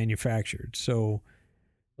have it manufactured. So,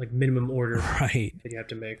 like minimum order, right, that you have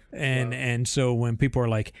to make. And so when people are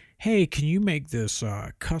like, "Hey, can you make this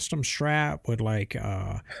custom strap with like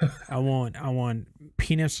I want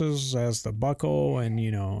penises as the buckle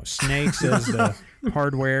and snakes as the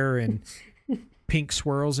hardware and pink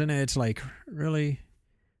swirls in it," it's like, really?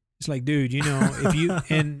 It's like, dude,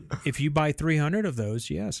 if you buy 300 of those,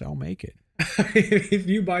 yes, I'll make it. If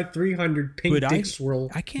you buy 300 pink dick swirl,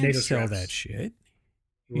 I can't NATO sell straps. that shit.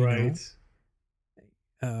 Right.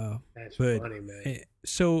 That's funny, man.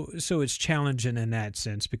 So it's challenging in that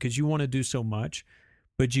sense because you want to do so much,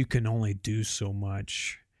 but you can only do so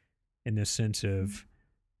much in the sense of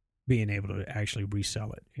being able to actually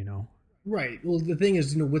resell it, Right. Well, the thing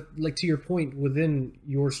is, with like to your point, within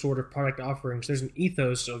your sort of product offerings, there's an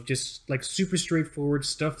ethos of just like super straightforward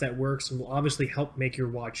stuff that works and will obviously help make your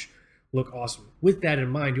watch look awesome. With that in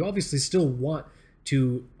mind, you obviously still want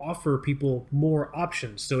to offer people more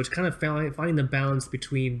options. So it's kind of finding the balance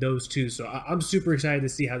between those two. So I'm super excited to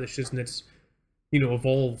see how the Shiznits,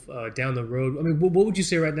 evolve down the road. I mean, what would you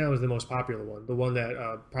say right now is the most popular one? The one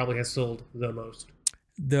that probably has sold the most?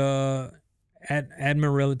 The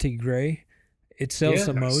Admiralty Gray, it sells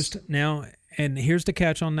the most now. And here's the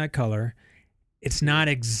catch on that color: it's not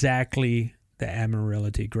exactly the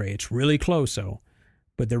Admiralty Gray. It's really close, though.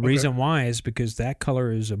 But the reason why is because that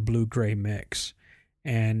color is a blue-gray mix,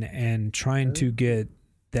 and trying to get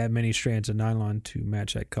that many strands of nylon to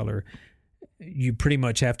match that color, you pretty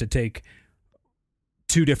much have to take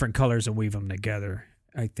 2 different colors and weave them together,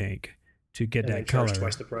 I think, to get that color.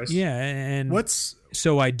 Twice the price. Yeah, and What's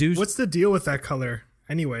the deal with that color?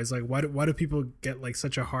 Anyways, like why do people get like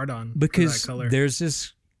such a hard on because for that color? There's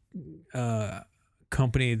this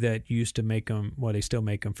company that used to make them. Well, they still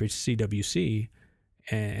make them for CWC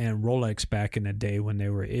and Rolex back in the day when they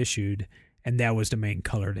were issued, and that was the main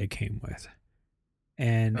color they came with.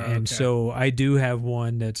 And so I do have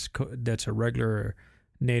one that's a regular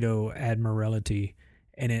NATO Admiralty,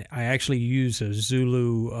 and I actually use a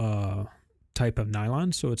Zulu type of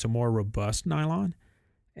nylon, so it's a more robust nylon,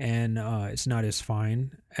 and it's not as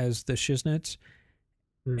fine as the Shiznits,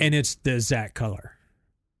 and it's the exact color,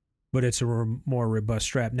 but it's a more robust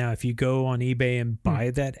strap. Now, if you go on eBay and buy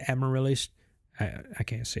that Admiralty, I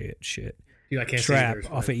can't say it, shit. I can't strap say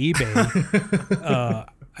off of eBay.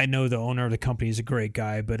 I know the owner of the company is a great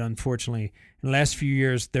guy, but unfortunately, in the last few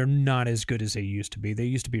years, they're not as good as they used to be. They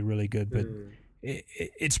used to be really good, but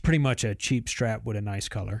it's pretty much a cheap strap with a nice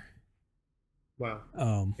color.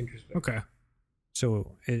 Wow. Interesting. Okay.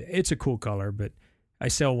 So it's a cool color, but I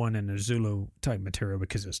sell one in the Zulu type material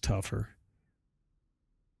because it's tougher.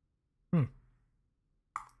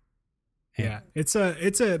 Yeah, it's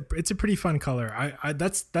a pretty fun color. I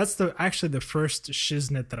that's actually the first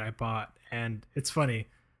Shiznit that I bought, and it's funny.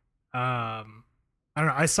 I don't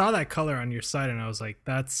know. I saw that color on your site, and I was like,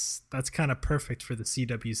 that's kind of perfect for the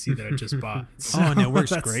CWC that I just bought. So and it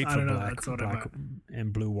works great for black black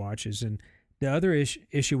and blue watches. And the other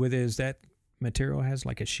issue with it is that material has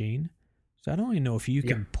like a sheen, so I don't even know if you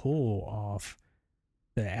can pull off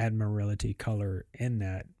the Admiralty color in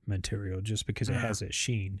that material just because it has a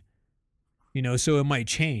sheen. So it might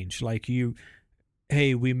change. Like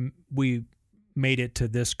hey, we made it to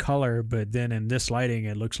this color, but then in this lighting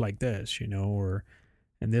it looks like this, or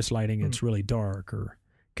in this lighting it's really dark, or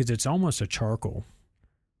because it's almost a charcoal,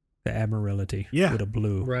 the Admiralty with a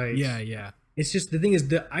blue. Right. Yeah. It's just the thing is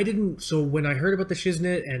that so when I heard about the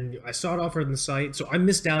Shiznit and I saw it offered on the site, so I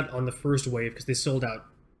missed out on the first wave because they sold out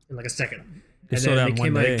in like a second. They And sold then out in they one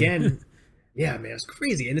came out day. again. Yeah, man, it's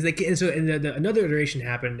crazy. And another iteration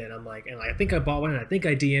happened, and I'm like, I think I bought one, and I think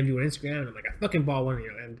I DM'd you on Instagram, and I'm like, I fucking bought one,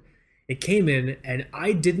 and it came in, and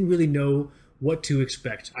I didn't really know what to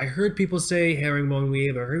expect. I heard people say herringbone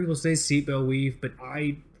weave, I heard people say seatbelt weave, but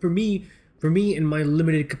for me, in my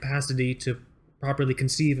limited capacity to properly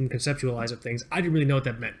conceive and conceptualize of things, I didn't really know what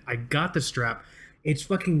that meant. I got the strap. It's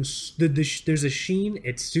fucking, there's a sheen.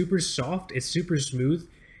 It's super soft. It's super smooth.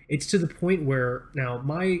 It's to the point where now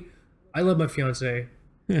I love my fiance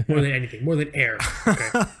more than anything, more than air. Okay.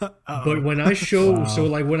 But when I show, so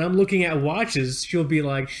like when I'm looking at watches, she'll be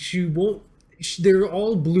like, they're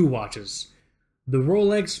all blue watches. The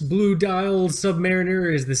Rolex Blue Dial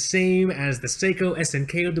Submariner is the same as the Seiko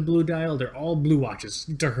SNK of the Blue Dial. They're all blue watches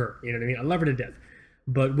to her. You know what I mean? I love her to death.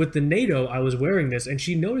 But with the NATO, I was wearing this, and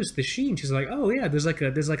she noticed the sheen. She's like, "Oh yeah, there's like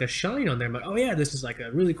a shine on there." I'm like, "Oh yeah, this is like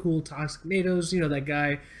a really cool Toxic NATO's, that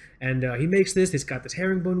guy, and he makes this. It's got this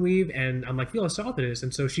herringbone weave." And I'm like, "Feel how soft it is."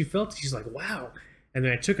 And so she felt. She's like, "Wow." And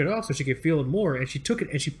then I took it off so she could feel it more, and she took it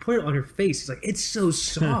and she put it on her face. She's like, "It's so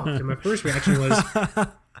soft." And my first reaction was,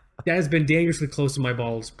 "That has been dangerously close to my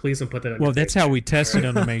balls. Please don't put that on." Well, your that's face. how we tested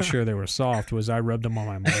them to make sure they were soft. Was I rubbed them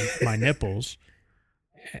on my nipples.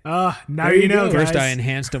 Now There you you know, go. guys. First, I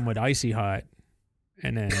enhanced them with Icy Hot,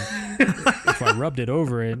 and then if I rubbed it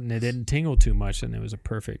over it and it didn't tingle too much, then it was a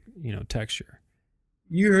perfect, texture.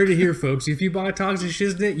 You heard it here, folks. If you buy Toxic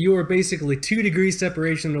Shiznit, you are basically 2 degrees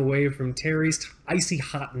separation away from Terry's icy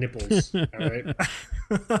hot nipples. All right. You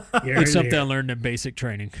heard It's it something I here. learned in basic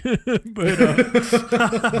training. but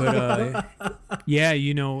yeah,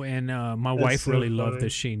 and my wife so really funny. loved the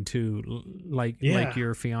sheen too. Like Yeah.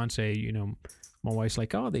 your fiance, my wife's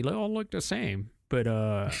like, oh, they all look the same.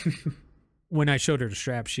 But when I showed her the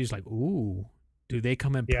strap, she's like, ooh, do they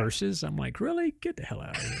come in Yeah. purses? I'm like, really? Get the hell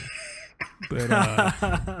out of here. But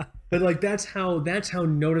But like that's how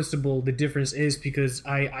noticeable the difference is, because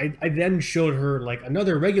I then showed her like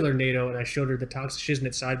another regular NATO, and I showed her the Toxic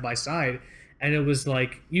Shiznit side by side, and it was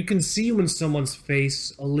like you can see when someone's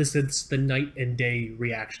face elicits the night and day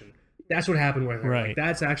reaction. That's what happened with her. Right. Like,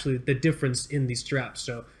 that's actually the difference in these straps.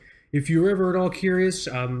 So if you're ever at all curious,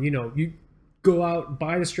 you go out,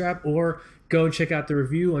 buy the strap, or go and check out the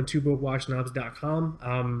review on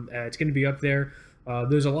twobrokeWatchSnobs.com. It's going to be up there.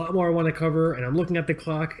 There's a lot more I want to cover, and I'm looking at the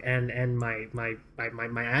clock, and my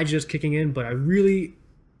agita's kicking in. But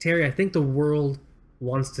Terry, I think the world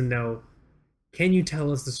wants to know. Can you tell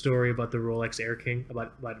us the story about the Rolex Air King,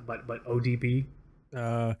 about ODB?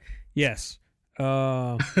 yes.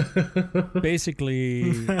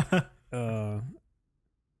 Basically,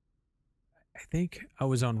 I think I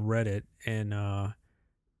was on Reddit, and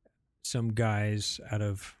some guys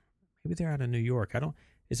maybe they're out of New York.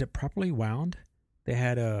 Is it Properly Wound? They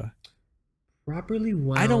had Properly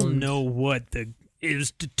wound. I don't know what it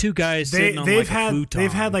was. The two guys sitting on like a futon.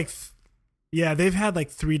 They've had like they've had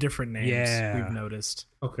like 3 different names. Yeah. We've noticed.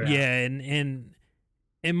 Okay. Yeah, and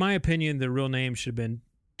in my opinion, the real name should have been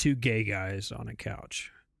 2 gay guys on a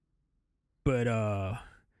couch. But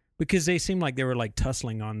because they seemed like they were like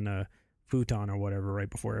tussling on the futon or whatever right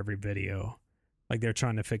before every video. Like they're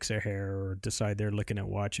trying to fix their hair or decide they're looking at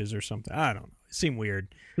watches or something. I don't know. It seemed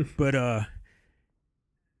weird. But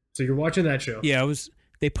So you're watching that show? yeah,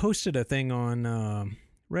 they posted a thing on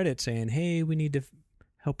Reddit saying, "Hey, we need to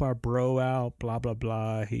help our bro out, blah blah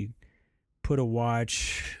blah." He put a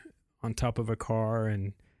watch on top of a car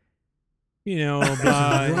and blah.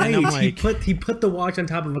 Right. And I'm like, he put the watch on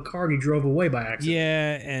top of a car and he drove away by accident.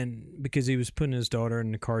 yeah, and because he was putting his daughter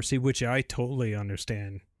in the car seat, which I totally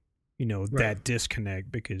understand, Right. that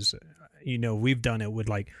disconnect, because we've done it with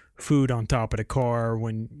like food on top of the car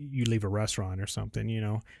when you leave a restaurant or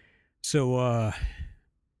something, so it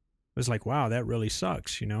was like, wow, that really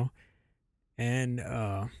sucks, and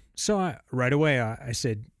so right away I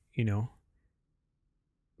said,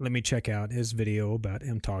 let me check out his video about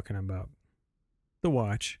him talking about the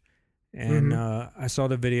watch, and I saw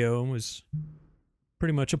the video and was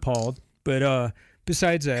pretty much appalled. But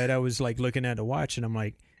besides that, I was like looking at the watch and I'm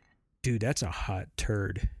like, dude, that's a hot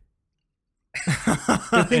turd.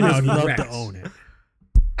 The thing And was I'd love wrecked. to own it.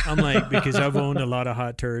 I'm like, because I've owned a lot of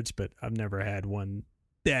hot turds, but I've never had one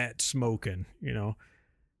that smoking,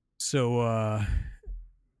 So,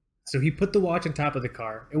 So he put the watch on top of the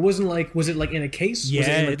car. It wasn't like, was it like in a case?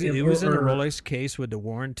 yeah, was it was in a or- Rolex case with the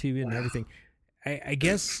warranty and everything. I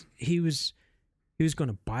guess he was going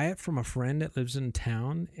to buy it from a friend that lives in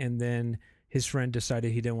town, and then his friend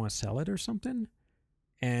decided he didn't want to sell it or something.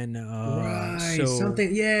 And Right, so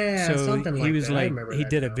something, yeah, so something like he was that. I like, remember he that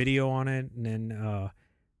did a now. video on it, and then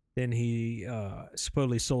Then he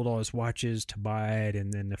supposedly sold all his watches to buy it,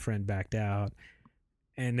 and then the friend backed out.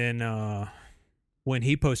 And then when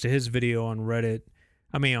he posted his video on on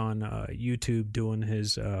YouTube, doing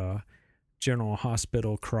his General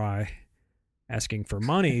Hospital cry, asking for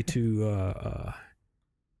money to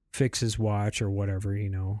fix his watch or whatever,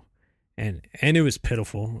 and it was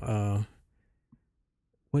pitiful.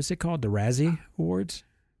 What's it called? The Razzie Awards?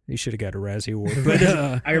 He should have got a Razzie Award. But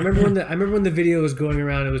I remember when the video was going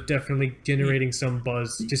around, it was definitely generating some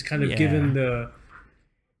buzz, just kind of given the,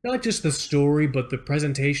 not just the story, but the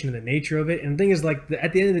presentation and the nature of it. And the thing is, like,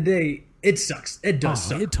 at the end of the day, it sucks. It does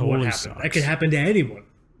suck. It totally what sucks. That could happen to anyone.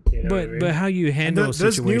 You know what I mean? But how you handle a those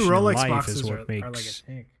new situation in Rolex life boxes is what are makes like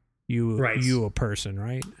a tank. you a person,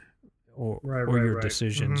 right? Or your right.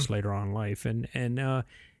 decisions later on in life. And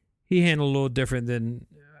he handled a little different than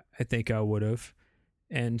I think I would have.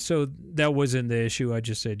 And so that wasn't the issue. I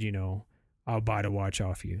just said, I'll buy the watch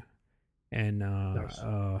off you. And Nice.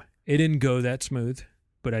 it didn't go that smooth,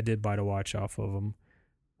 but I did buy the watch off of him.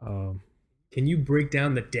 Can you break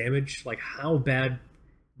down the damage? Like, how bad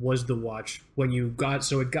was the watch when you got?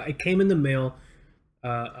 So it came in the mail.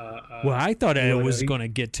 Well, I thought it was going to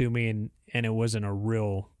get to me, and it wasn't a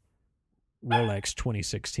real Rolex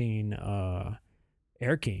 2016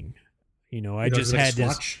 Air King. I just had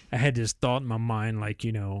this thought in my mind, like,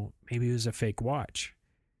 maybe it was a fake watch.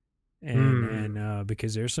 And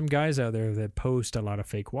because there's some guys out there that post a lot of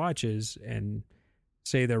fake watches and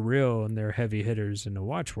say they're real and they're heavy hitters in the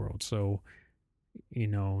watch world. So,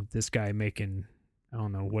 this guy making, I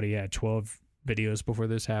don't know what he had, 12 videos before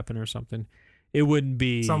this happened or something. It wouldn't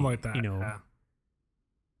be something like that.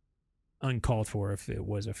 Uncalled for if it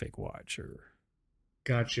was a fake watch or.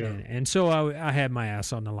 Gotcha. And so I had my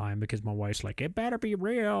ass on the line because my wife's like, it better be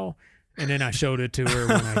real. And then I showed it to her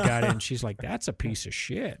when I got it, and she's like, that's a piece of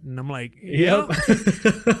shit. And I'm like, yep.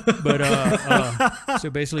 But so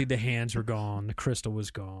basically the hands were gone, the crystal was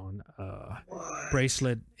gone,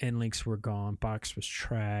 bracelet end links were gone, box was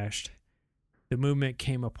trashed, the movement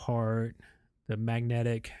came apart, it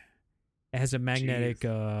has a magnetic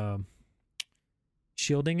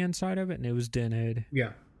shielding inside of it, and it was dented.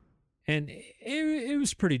 Yeah. And it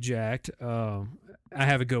was pretty jacked. I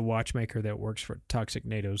have a good watchmaker that works for Toxic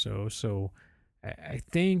NATO, so I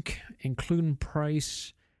think, including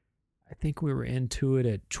price, I think we were into it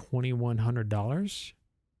at $2,100.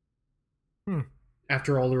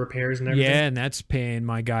 After all the repairs and everything? Yeah, and that's paying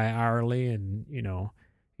my guy hourly, and,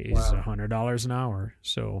 he's $100 an hour.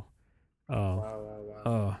 So,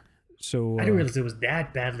 Wow. So I didn't realize it was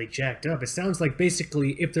that badly jacked up. It sounds like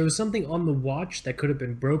basically if there was something on the watch that could have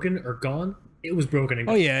been broken or gone, it was broken and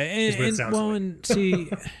gone. Oh yeah, and see,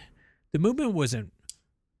 the movement was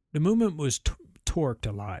torqued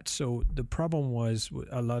a lot. So the problem was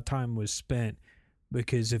a lot of time was spent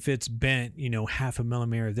because if it's bent, half a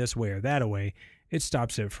millimeter this way or that way, it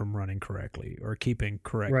stops it from running correctly or keeping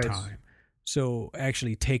correct time. So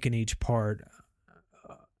actually taking each part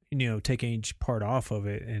off of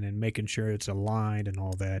it and then making sure it's aligned and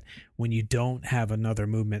all that. When you don't have another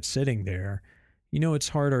movement sitting there, it's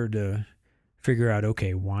harder to figure out,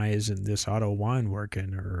 okay, why isn't this auto wind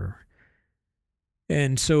working?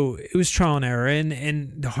 And so it was trial and error.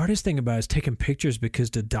 And the hardest thing about it is taking pictures because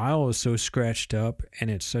the dial is so scratched up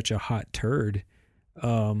and it's such a hot turd.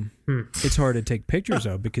 It's hard to take pictures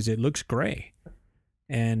of because it looks gray.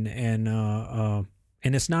 And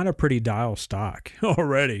it's not a pretty dial stock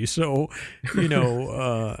already. So,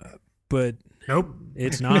 but nope,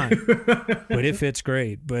 it's not, but it fits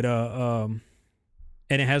great. But, and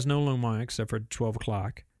it has no lume on it except for 12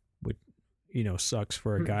 o'clock, which, sucks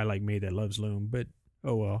for a guy like me that loves lume, but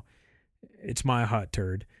oh well, it's my hot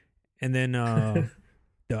turd. And then, the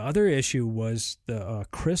other issue was the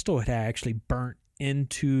crystal had actually burnt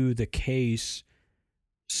into the case.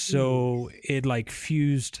 So it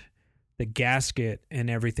fused the gasket and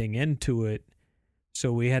everything into it.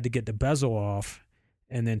 So we had to get the bezel off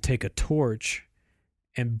and then take a torch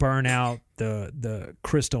and burn out the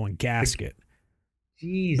crystal and gasket.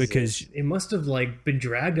 Jesus. Because it must have been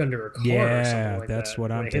dragged under a car or something like that. That's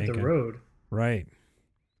what I'm thinking. Hit the road. Right.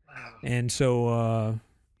 Wow. And so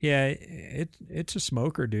it's a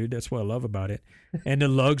smoker, dude. That's what I love about it. And the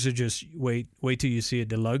lugs are just wait till you see it.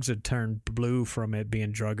 The lugs are turned blue from it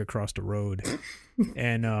being drug across the road.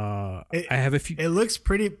 And I have a few. It looks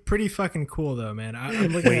pretty fucking cool though, man. I'm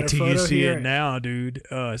looking wait at a till photo you see here. it now, dude.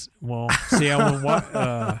 Well, see, I went.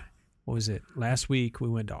 What was it? Last week we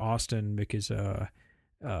went to Austin because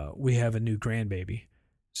we have a new grandbaby.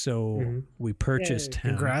 So we purchased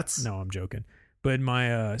him. Congrats. No, I'm joking. But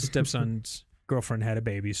my stepson's girlfriend had a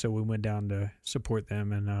baby, so we went down to support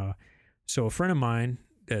them. And so a friend of mine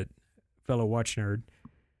that fellow watch nerd.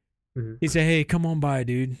 Mhm. He said, "Hey, come on by,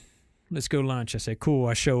 dude. Let's go lunch." I said, "Cool."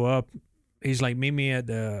 I show up. He's like, "Meet me at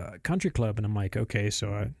the country club," and I'm like, "Okay."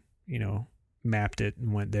 So I, mapped it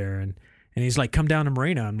and went there, and he's like, "Come down to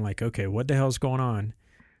Marina." I'm like, "Okay, what the hell's going on?"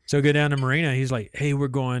 So I go down to Marina. He's like, "Hey, we're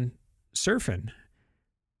going surfing."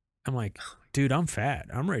 I'm like, "Dude, I'm fat.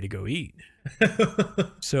 I'm ready to go eat."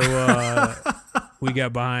 So we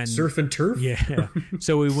got behind Surf and turf? Yeah.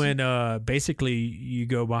 So we went, basically you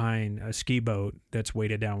go behind a ski boat that's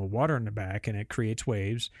weighted down with water in the back and it creates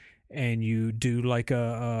waves, and you do like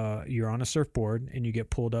you're on a surfboard and you get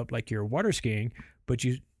pulled up like you're water skiing, but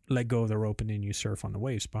you let go of the rope and then you surf on the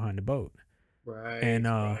waves behind the boat. Right. And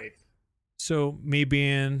right. so me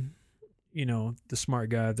being, the smart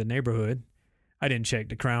guy of the neighborhood, I didn't check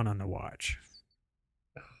the crown on the watch.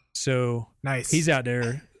 So Nice. he's out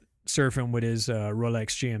there surfing with his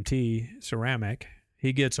Rolex GMT ceramic.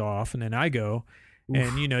 He gets off, and then I go,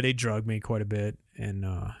 and they drug me quite a bit. And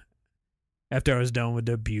after I was done with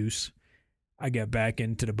the abuse, I got back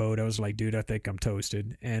into the boat. I was like, "Dude, I think I'm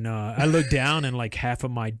toasted." And I looked down, and like half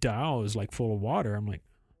of my dial is like full of water. I'm like,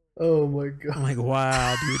 "Oh my god!" I'm like,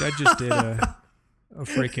 "Wow, dude, I just did a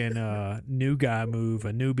freaking new guy move,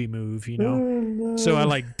 a newbie move, Oh, no. So I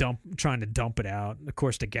like trying to dump it out. Of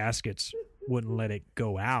course, the gaskets wouldn't let it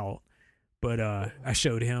go out, but I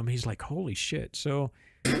showed him. He's like, "Holy shit!" So,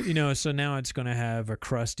 so now it's gonna have a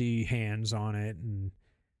crusty hands on it, and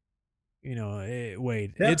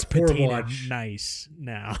wait, That it's poor patina watch. nice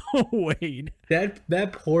now. Wait,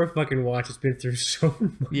 That poor fucking watch has been through so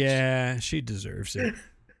much. yeah, she deserves it.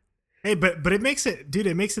 Hey, but it makes it, dude.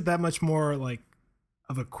 It makes it that much more like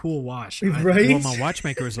of a cool watch, Right? Well, my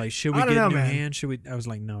watchmaker was like, "Should we I don't get know, new man. hands? Should we?" I was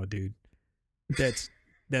like, "No, dude. That's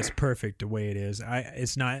perfect the way it is.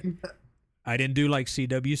 It's not. I didn't do like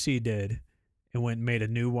CWC did and went and made a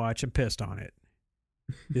new watch and pissed on it.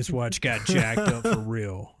 This watch got jacked up for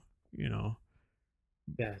real,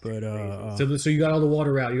 That's But crazy. So you got all the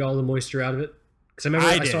water out. You got all the moisture out of it. Because I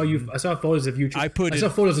remember I saw photos of you. I saw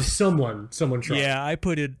photos of someone trying. Yeah, I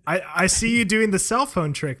put it. I see you doing the cell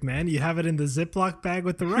phone trick, man. You have it in the Ziploc bag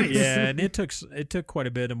with the rice. Yeah, and it took quite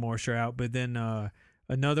a bit of moisture out. But then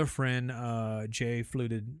another friend, Jay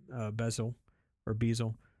Fluted Bezel,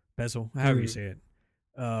 however you say it,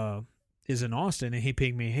 is in Austin, and he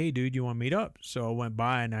pinged me, "Hey, dude, you want to meet up?" So I went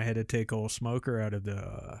by, and I had to take old Smoker out of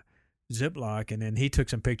the Ziploc, and then he took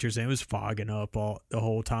some pictures, and it was fogging up the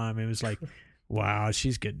whole time. It was like, wow,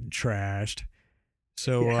 she's getting trashed.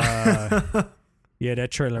 So yeah,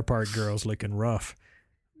 that trailer park girl's looking rough.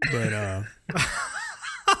 But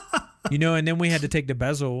and then we had to take the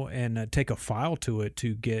bezel and take a file to it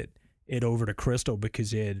to get it over to Crystal,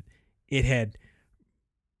 because it had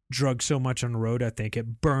drug so much on the road. I think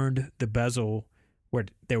it burned the bezel where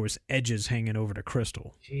there was edges hanging over to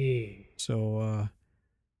Crystal. Gee, So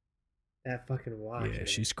that fucking watch. yeah, man.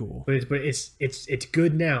 she's cool. But it's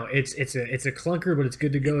good now. It's a clunker, but it's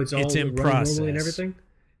good to go. It's all It's in running process. normally and everything.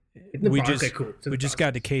 Cool. We just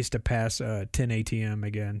got the case to pass 10 ATM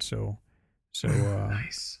again, so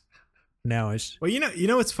Nice. now it's Well, you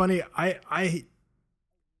know what's funny?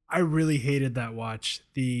 I really hated that watch,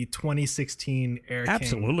 the 2016 Air King.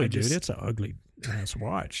 absolutely, dude. It's an ugly ass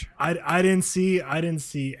watch. I didn't see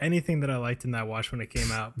anything that I liked in that watch when it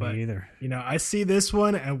came out. But Me either. I see this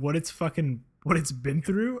one and what it's been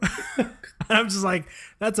through. And I'm just like,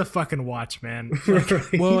 that's a fucking watch, man.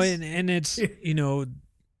 Right. Well, and it's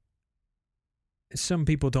some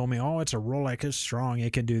people told me, "Oh, it's a Rolex, it's strong,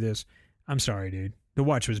 it can do this." I'm sorry, dude. The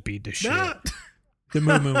watch was beat to shit. Nah. The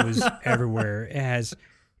movement was everywhere. It has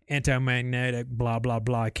anti-magnetic, blah blah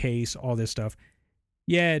blah case, all this stuff.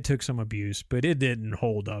 Yeah, it took some abuse, but it didn't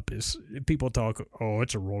hold up. As people talk, "Oh,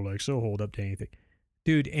 it's a Rolex, it'll hold up to anything."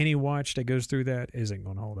 Dude, any watch that goes through that isn't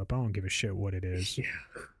going to hold up. I don't give a shit what it is. Yeah.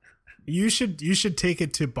 You should take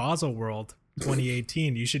it to Basel World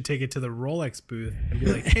 2018. You should take it to the Rolex booth and be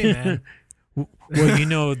like, "Hey, man."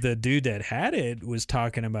 Well, the dude that had it was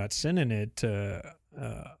talking about sending it to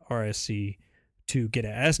RSC to get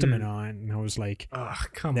an estimate on, and I was like, Oh,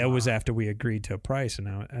 come that on. was after we agreed to a price, and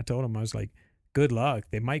I told him, I was like, good luck.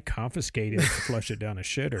 They might confiscate it to flush it down a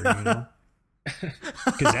shitter,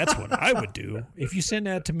 because that's what I would do. If you send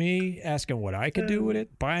that to me asking what I could do with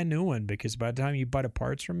it, buy a new one, because by the time you buy the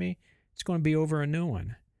parts from me, it's going to be over a new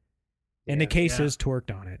one. And the case is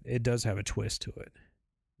torqued on it. It does have a twist to it.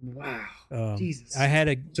 Wow. Jesus. I had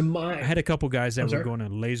I a couple guys that I'm were sorry? going to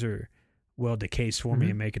laser weld the case for me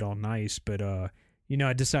and make it all nice, but I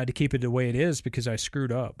decided to keep it the way it is because I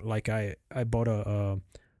screwed up. Like I bought a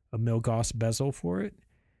Milgauss bezel for it,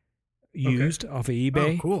 used off of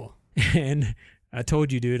eBay. Oh, cool. And I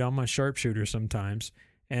told you, dude, I'm a sharpshooter sometimes.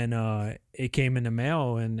 And it came in the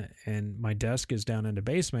mail, and my desk is down in the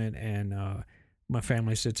basement, and my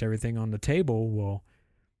family sits everything on the table. Well,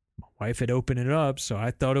 my wife had opened it up, so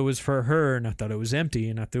I thought it was for her, and I thought it was empty,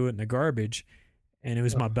 and I threw it in the garbage, and it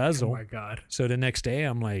was my bezel. Oh my God. So the next day,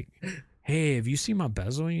 I'm like, hey, have you seen my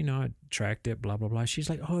bezel? I tracked it, blah, blah, blah. She's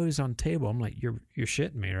like, oh, it was on the table. I'm like, you're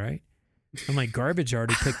shitting me, right? I'm like, garbage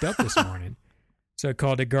already picked up this morning. So I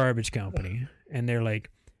called the garbage company, and they're like,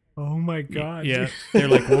 Oh my God. yeah. They're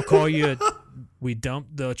like, we'll call you. We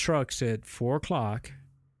dumped the trucks at 4:00.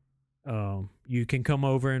 You can come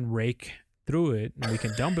over and rake through it, and we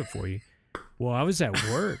can dump it for you. Well, I was at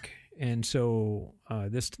work, and so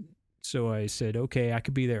so I said, okay, I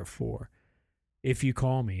could be there at 4 if you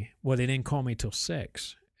call me. Well, they didn't call me till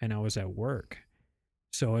 6, and I was at work.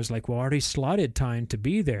 So I was like, well, I already slotted time to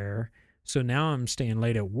be there, so now I'm staying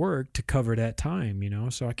late at work to cover that time,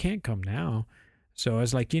 so I can't come now. So I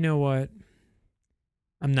was like, you know what?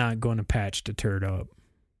 I'm not going to patch the turd up.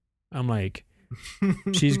 I'm like,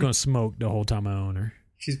 she's going to smoke the whole time I own her.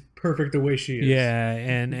 She's perfect the way she is. Yeah,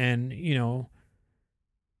 and even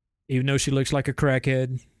though she looks like a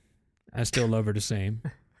crackhead, I still love her the same.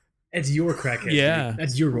 It's your crackhead. Yeah. Dude.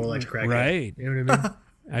 That's your Rolex crackhead. Right. You know what I mean?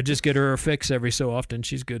 I just get her a fix every so often.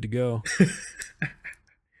 She's good to go.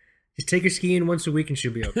 Just take her skiing once a week and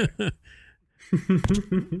she'll be okay.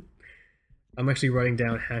 I'm actually writing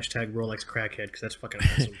down hashtag Rolex crackhead because that's fucking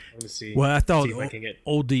awesome. I'm going to see. Well, I thought see if I can get...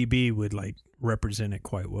 Old DB would represent it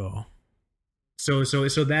quite well. So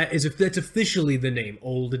that's officially the name,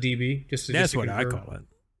 Old DB. That's what I call it.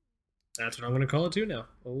 That's what I'm going to call it too now,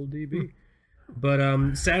 Old DB.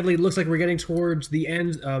 But sadly, it looks like we're getting towards the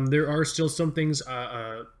end. There are still some things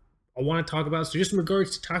I want to talk about. So just in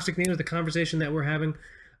regards to Toxic Names, the conversation that we're having,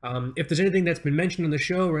 if there's anything that's been mentioned on the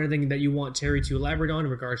show or anything that you want Terry to elaborate on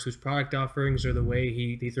in regards to his product offerings or the way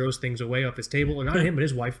he throws things away off his table, or not him, but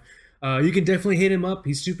his wife, you can definitely hit him up.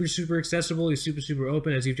 He's super, super accessible. He's super, super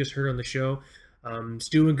open, as you've just heard on the show. He's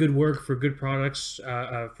doing good work for good products,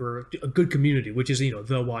 for a good community, which is,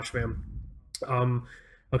 the Watch Fam.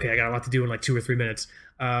 Okay, I got a lot to do in 2 or 3 minutes.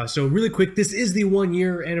 So really quick, this is the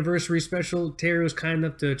 1-year anniversary special. Terry was kind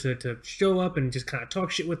enough to show up and just kind of talk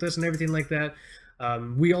shit with us and everything like that.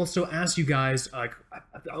 We also asked you guys,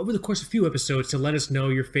 over the course of a few episodes, to let us know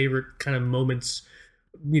your favorite kind of moments,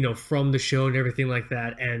 from the show and everything like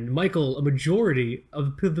that. And Michael, a majority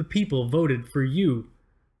of the people voted for you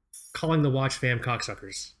calling the Watch Fam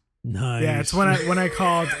cocksuckers. Nice. Yeah, it's when I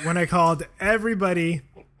called everybody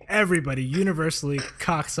universally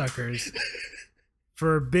cocksuckers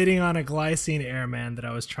for bidding on a Glycine Airman that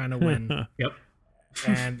I was trying to win. Yep.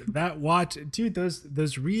 And that watch, dude, those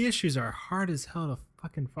reissues are hard as hell to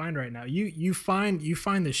fucking find right now. You find the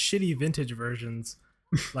shitty vintage versions,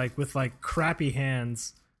 with crappy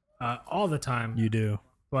hands, all the time. You do.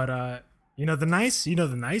 But the nice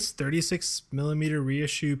 36 millimeter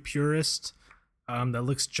reissue purist, that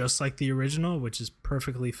looks just like the original, which is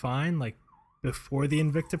perfectly fine. Before the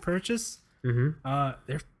Invicta purchase,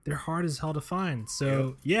 they're hard as hell to find.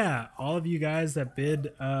 So yeah, all of you guys that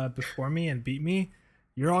bid before me and beat me,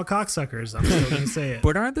 you're all cocksuckers. I'm still gonna say it.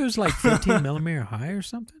 But aren't those 15 millimeter high or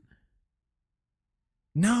something?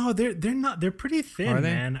 No, they're not. They're pretty thin, Are they?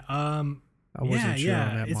 man. I wasn't sure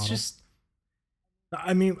on that it's model. just.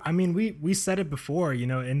 I mean, we said it before.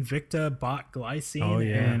 Invicta bought Glycine, Oh,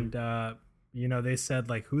 yeah. and they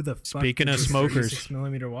said who the fuck Speaking did of this smokers. 36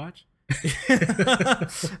 millimeter watch?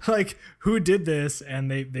 Who did this?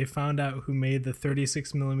 And they found out who made the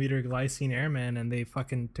 36 millimeter Glycine Airman, and they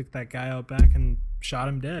fucking took that guy out back and shot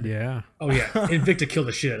him dead. Yeah. Oh yeah, Invicta killed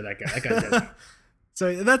the shit out of that guy. That guy's dead.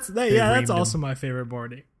 So that's reamed also him. my favorite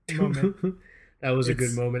moment. That was a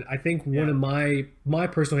good moment. I think one of my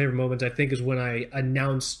personal favorite moments, I think, is when I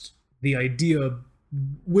announced the idea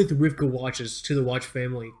with Rivka watches to the Watch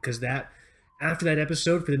family, because after that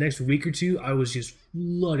episode, for the next week or two, I was just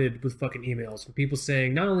flooded with fucking emails from people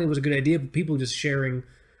saying not only was it a good idea, but people just sharing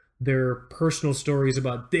their personal stories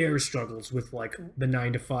about their struggles with the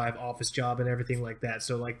 9-to-5 office job and everything like that.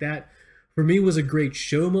 So that for me was a great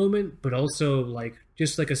show moment, but also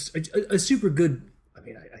just a super good. I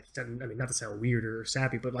mean, not to sound weird or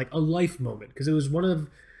sappy, but a life moment, because it was one of.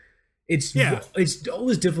 It's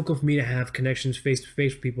always difficult for me to have connections face to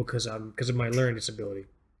face with people because of my learning disability.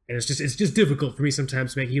 And it's just difficult for me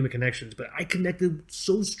sometimes to make human connections. But I connected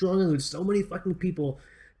so strongly with so many fucking people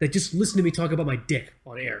that just listen to me talk about my dick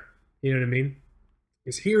on air. You know what I mean?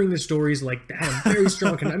 Is hearing the stories like that. I'm very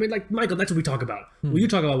strong. I mean, Michael, that's what we talk about. When you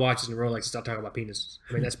talk about watches and Rolex, stop talking about penises.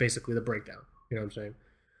 I mean, that's basically the breakdown. You know what I'm saying?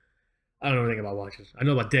 I don't know anything about watches. I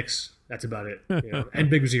know about dicks. That's about it. And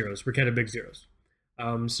big zeros. We're kind of big zeros.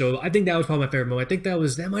 So I think that was probably my favorite moment. I think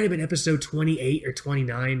that might have been episode 28 or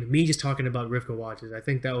 29. Me just talking about Rivka watches. I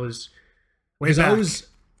think that was Way back.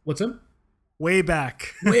 What's up? Way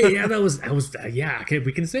back. Wait, yeah, that was yeah. Okay,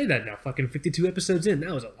 we can say that now. Fucking 52 episodes in.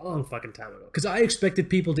 That was a long fucking time ago. Because I expected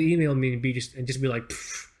people to email me and just be like,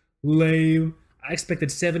 lame. I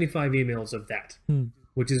expected 75 emails of that, and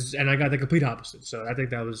I got the complete opposite. So I think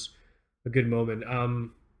that was a good moment.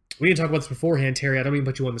 We didn't talk about this beforehand, Terry. I don't mean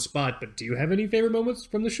to put you on the spot, but do you have any favorite moments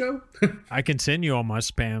from the show? I can send you all my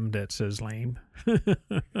spam that says lame.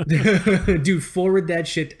 Dude, forward that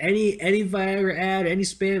shit. Any Viagra ad, any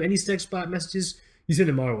spam, any sex bot messages, you send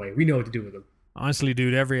them our way. We know what to do with them. Honestly,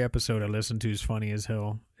 dude, every episode I listen to is funny as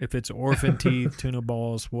hell. If it's orphan teeth, tuna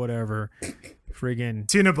balls, whatever, friggin'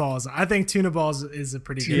 Tuna balls. I think tuna balls is a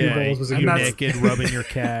pretty good Tuna one. balls was a I'm you good not- naked rubbing your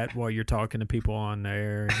cat while you're talking to people on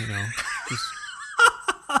there, just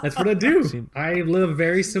That's what I do. See- I live a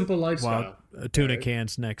very simple lifestyle. while a tuna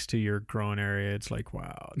can's next to your groin area. It's like,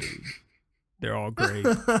 wow, dude, they're all great.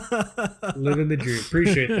 Living the dream.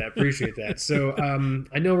 Appreciate that. So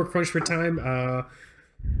I know we're crunched for time.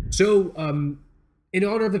 In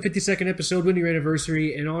honor of the 52nd episode, 1 year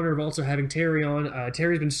anniversary, in honor of also having Terry on,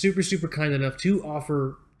 Terry's been super, super kind enough to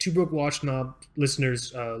offer Two Broke Watch Knob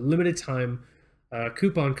listeners limited time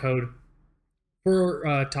coupon code for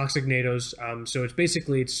Toxic NATOs. So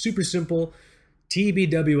it's super simple.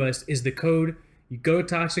 TBWS is the code. You go to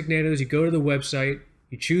Toxic NATOs, you go to the website,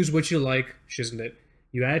 you choose what you like, shiznit.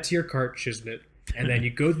 You add it to your cart, shiznit. And then you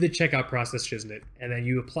go through the checkout process, shiznit. And then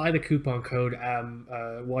you apply the coupon code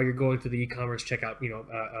while you're going through the e-commerce checkout,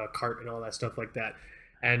 cart and all that stuff like that.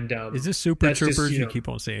 And Is this Super that's just, Troopers? you You know- keep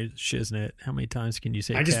on saying shiznit. How many times can you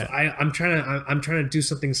say I'm cat? trying to do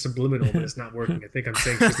something subliminal, but it's not working. I think I'm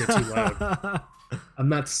saying shiznit too loud. I'm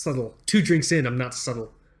not subtle. 2 drinks in, I'm not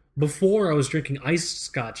subtle. Before I was drinking iced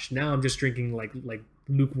scotch. Now I'm just drinking like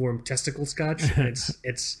lukewarm testicle scotch. And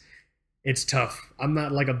it's tough. I'm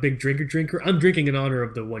not like a big drinker. I'm drinking in honor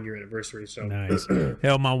of the 1 year anniversary. So Nice.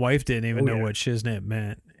 Hell, my wife didn't even Oh, know yeah. what shiznit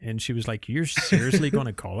meant. And she was like, you're seriously going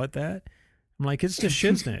to call it that? I'm like, it's the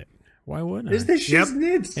shiznit. Why wouldn't I? is this Yep.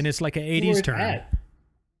 shiznit? And it's like an Where 80s it's term. at.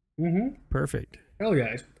 Mm-hmm. Perfect. Hell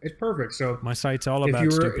yeah, it's perfect. So My site's all If about you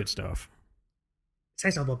were- stupid stuff.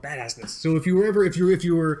 it's all about badassness. So if you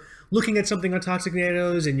were looking at something on Toxic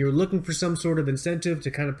Nanos and you're looking for some sort of incentive to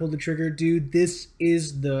kind of pull the trigger, dude, this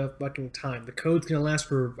is the fucking time. The code's gonna last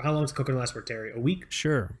for how long is the code gonna last for, Terry? A week?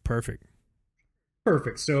 Sure. Perfect.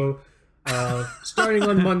 Perfect. So starting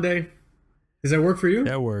on Monday, does that work for you?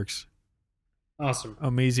 That works. Awesome.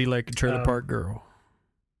 I'm easy like a trailer park girl.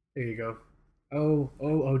 There you go.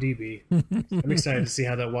 ODB. I'm excited to see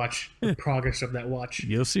how the progress of that watch.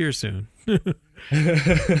 You'll see her soon.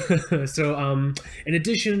 So in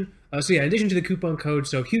addition to the coupon code,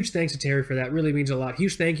 so huge thanks to Terry for that. Really means a lot.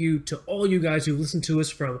 Huge thank you to all you guys who listened to us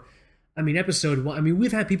from episode 1.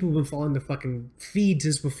 We've had people who've been following the fucking feed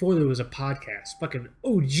since before there was a podcast. Fucking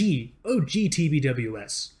OG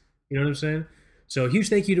TBWS. You know what I'm saying? So huge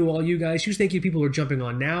thank you to all you guys. Huge thank you to people who are jumping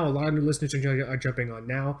on now. A lot of new listeners are jumping on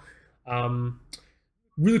now.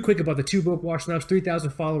 Really quick about the Two Broke Watch Snobs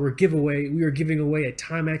 3,000 follower giveaway. We are giving away a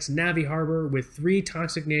Timex Navi Harbor with 3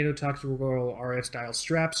 Toxic NATO Toxic Royal RF style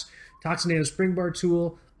straps, Toxic NATO spring bar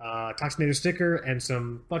tool, Toxic NATO sticker, and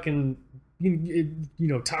some fucking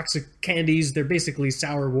toxic candies. They're basically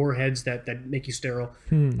sour warheads that make you sterile.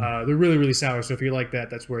 They're really, really sour. So if you like that,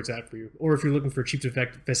 that's where it's at for you. Or if you're looking for a cheap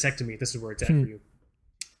vasectomy, this is where it's at for you.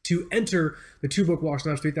 To enter the Two Broke Watch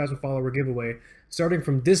Snobs 3,000 follower giveaway, starting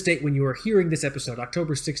from this date when you are hearing this episode,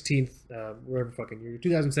 October 16th, wherever fucking year,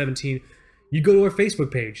 2017, you go to our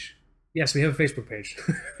Facebook page. Yes, we have a Facebook page.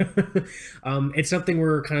 It's something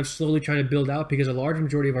we're kind of slowly trying to build out because a large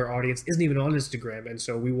majority of our audience isn't even on Instagram, and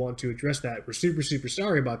so we want to address that. We're super, super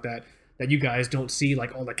sorry about that you guys don't see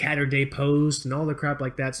like all the Catter Day posts and all the crap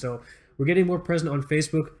like that, so we're getting more present on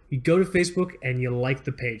Facebook. You go to Facebook and you like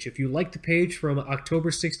the page. If you like the page from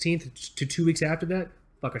October 16th to 2 weeks after that,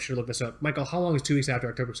 fuck, I should look this up. Michael, how long is 2 weeks after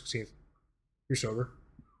October 16th? You're sober.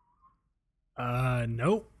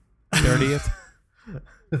 Nope. 30th.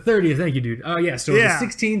 The 30th, thank you, dude. Yeah, so Yeah. the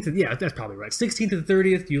 16th, yeah, that's probably right. 16th to the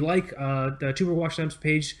 30th, you like the Two Broke Watch Snobs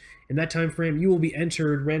page. In that time frame, you will be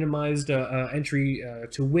entered, randomized entry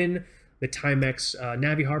to win the Timex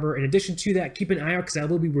Navi Harbor. In addition to that, keep an eye out because I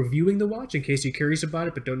will be reviewing the watch in case you're curious about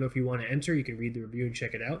it but don't know if you want to enter. You can read the review and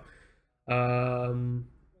check it out.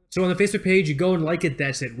 So on the Facebook page, you go and like it.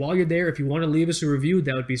 That's it. While you're there, if you want to leave us a review,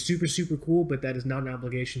 that would be super, super cool, but that is not an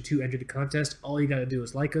obligation to enter the contest. All you got to do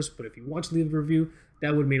is like us, but if you want to leave a review,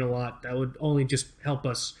 that would mean a lot. That would only just help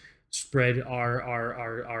us spread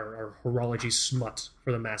our horology smut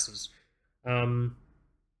for the masses.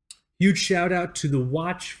 Huge shout out to the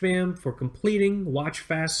Watch fam for completing Watch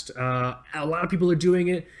Fast. A lot of people are doing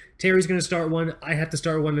it. Terry's going to start one. I have to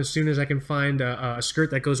start one as soon as I can find a skirt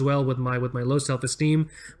that goes well with my low self-esteem.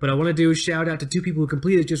 But I want to do a shout out to 2 people who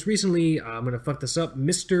completed just recently. I'm going to fuck this up.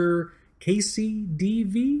 Mr.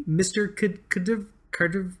 KCDV? Mr.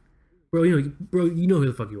 Cardiv? Bro, you know who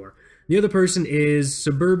the fuck you are. The other person is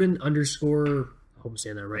Suburban _ I hope I'm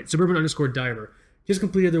saying that right. Suburban _ Diver. Just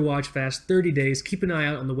completed their Watch Fast, 30 days. Keep an eye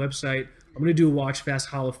out on the website. I'm going to do a Watch Fast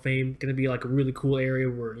Hall of Fame. Going to be like a really cool area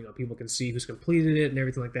where, you know, people can see who's completed it and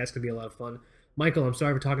everything like that. It's going to be a lot of fun. Michael, I'm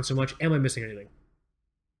sorry for talking so much. Am I missing anything?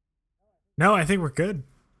 No, I think we're good.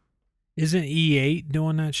 Isn't E8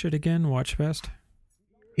 doing that shit again? Watch Fest.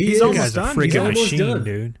 He's almost done. Freaking He's almost machine, done.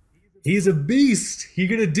 dude. He's a beast. You're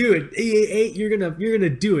going to do it. E8, you're going to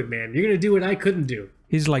do it, man. You're going to do what I couldn't do.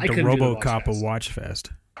 He's like I the couldn't do the RoboCop Watch of Fest. Watch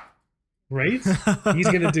Fest. Right? He's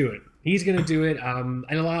gonna do it. He's gonna do it. And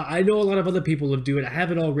I know a lot of other people will do it. I have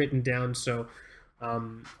it all written down. So,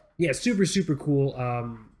 yeah, super super cool.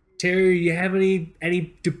 Terry, do you have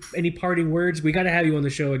any parting words? We got to have you on the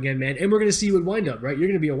show again, man. And we're gonna see you at Wind Up, right? You're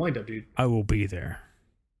gonna be a Wind Up, dude. I will be there.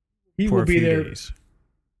 He for will a be few there, days.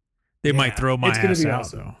 They might throw my it's gonna ass be out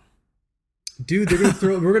awesome. though. dude. They're gonna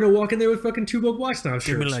throw. We're gonna walk in there with fucking Two Broke Watch Snob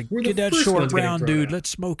They'll be shirts. like, We're the get that first short ones getting round, thrown dude. out. Let's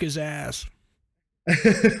smoke his ass.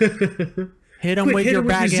 Hit Hit him with your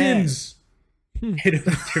baguette. zins. Hit him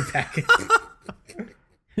with your baguette.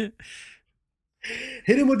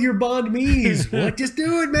 Hit him with your bond me's. What? Just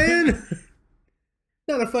do it, man.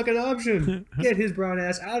 Not a fucking option. Get his brown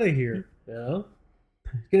ass out of here. You know?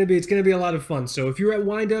 It's gonna be a lot of fun. So if you're at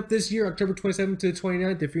Wind Up this year, October 27th to the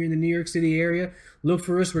 29th, if you're in the New York City area, look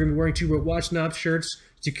for us. We're gonna be wearing Two Broke Watch Snob shirts.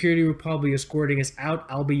 Security will probably be escorting us out.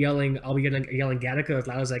 I'll be yelling Gattaca as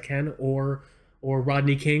loud as I can, or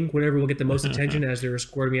Rodney King, whatever will get the most attention as they're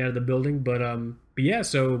escorting me out of the building. But yeah.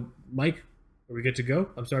 So Mike, are we good to go?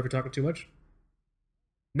 I'm sorry for talking too much.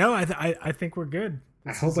 No, I think we're good.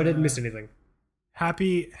 I hope I didn't miss anything.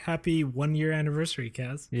 Happy 1 year anniversary,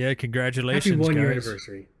 Kaz. Yeah, congratulations, Happy 1 year guys.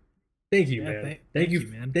 anniversary. Thank you, Yeah, man. thank you,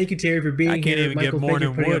 man. Thank you, Terry, for being I can't here. even Michael, get more thank you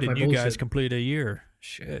than for putting wood, up and my you guys bullshit. complete a year.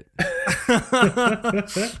 Shit.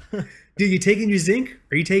 Dude, you taking your zinc?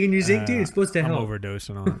 Are you taking your zinc, dude? It's supposed to I'm help.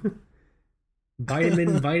 overdosing on it.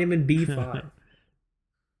 Vitamin B5.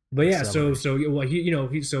 But yeah, so Celery. well,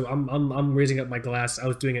 so I'm raising up my glass. I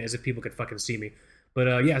was doing it as if people could fucking see me.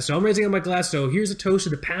 But yeah, so I'm raising up my glass. So here's a toast to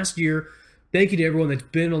the past year. Thank you to everyone that's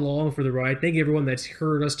been along for the ride. Thank you everyone that's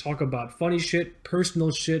heard us talk about funny shit,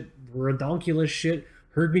 personal shit, redonkulous shit.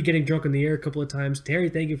 Heard me getting drunk in the air a couple of times. Terry,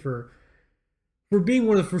 thank you for being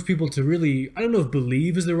one of the first people to really, I don't know if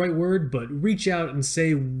believe is the right word, but reach out and say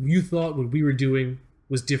you thought what we were doing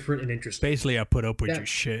was different and interesting. Basically, I put up with Yeah. your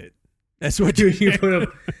shit. That's what you Dude, you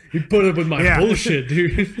put up with my Yeah. bullshit,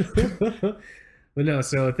 dude. But no,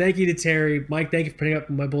 so thank you to Terry. Mike, thank you for putting up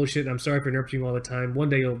with my bullshit. I'm sorry for interrupting you all the time. One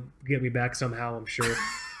day you'll get me back somehow, I'm sure.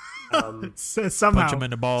 Somehow. punch him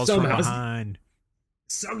in the balls Somehow. from behind.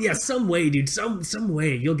 Some way, dude. Some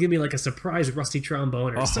way. You'll give me like a surprise rusty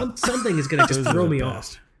trombone or Oh. something is gonna just Those are throw the me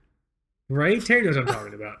best. off. Right? Terry knows what I'm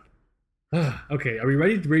talking about. Okay, are we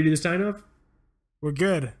ready? Ready to do the sign off? We're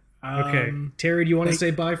good. Okay. Terry, do you want to thank-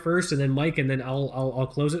 say bye first, and then Mike, and then I'll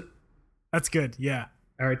close it? That's good. Yeah.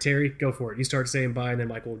 All right, Terry, go for it. You start saying bye, and then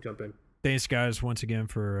Mike will jump in. Thanks, guys, once again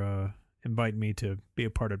for inviting me to be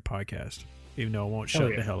a part of the podcast, even though I won't Hell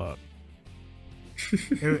shut yeah. the hell up.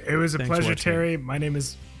 It was a Thanks, pleasure, Watchman. Terry. My name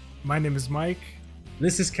is Mike.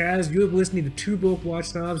 This is Kaz. You have listening to Two Broke Watch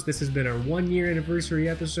Snobs. This has been our 1 year anniversary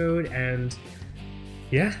episode, and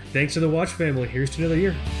yeah, thanks to the Watch family. Here's to another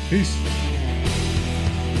year. Peace.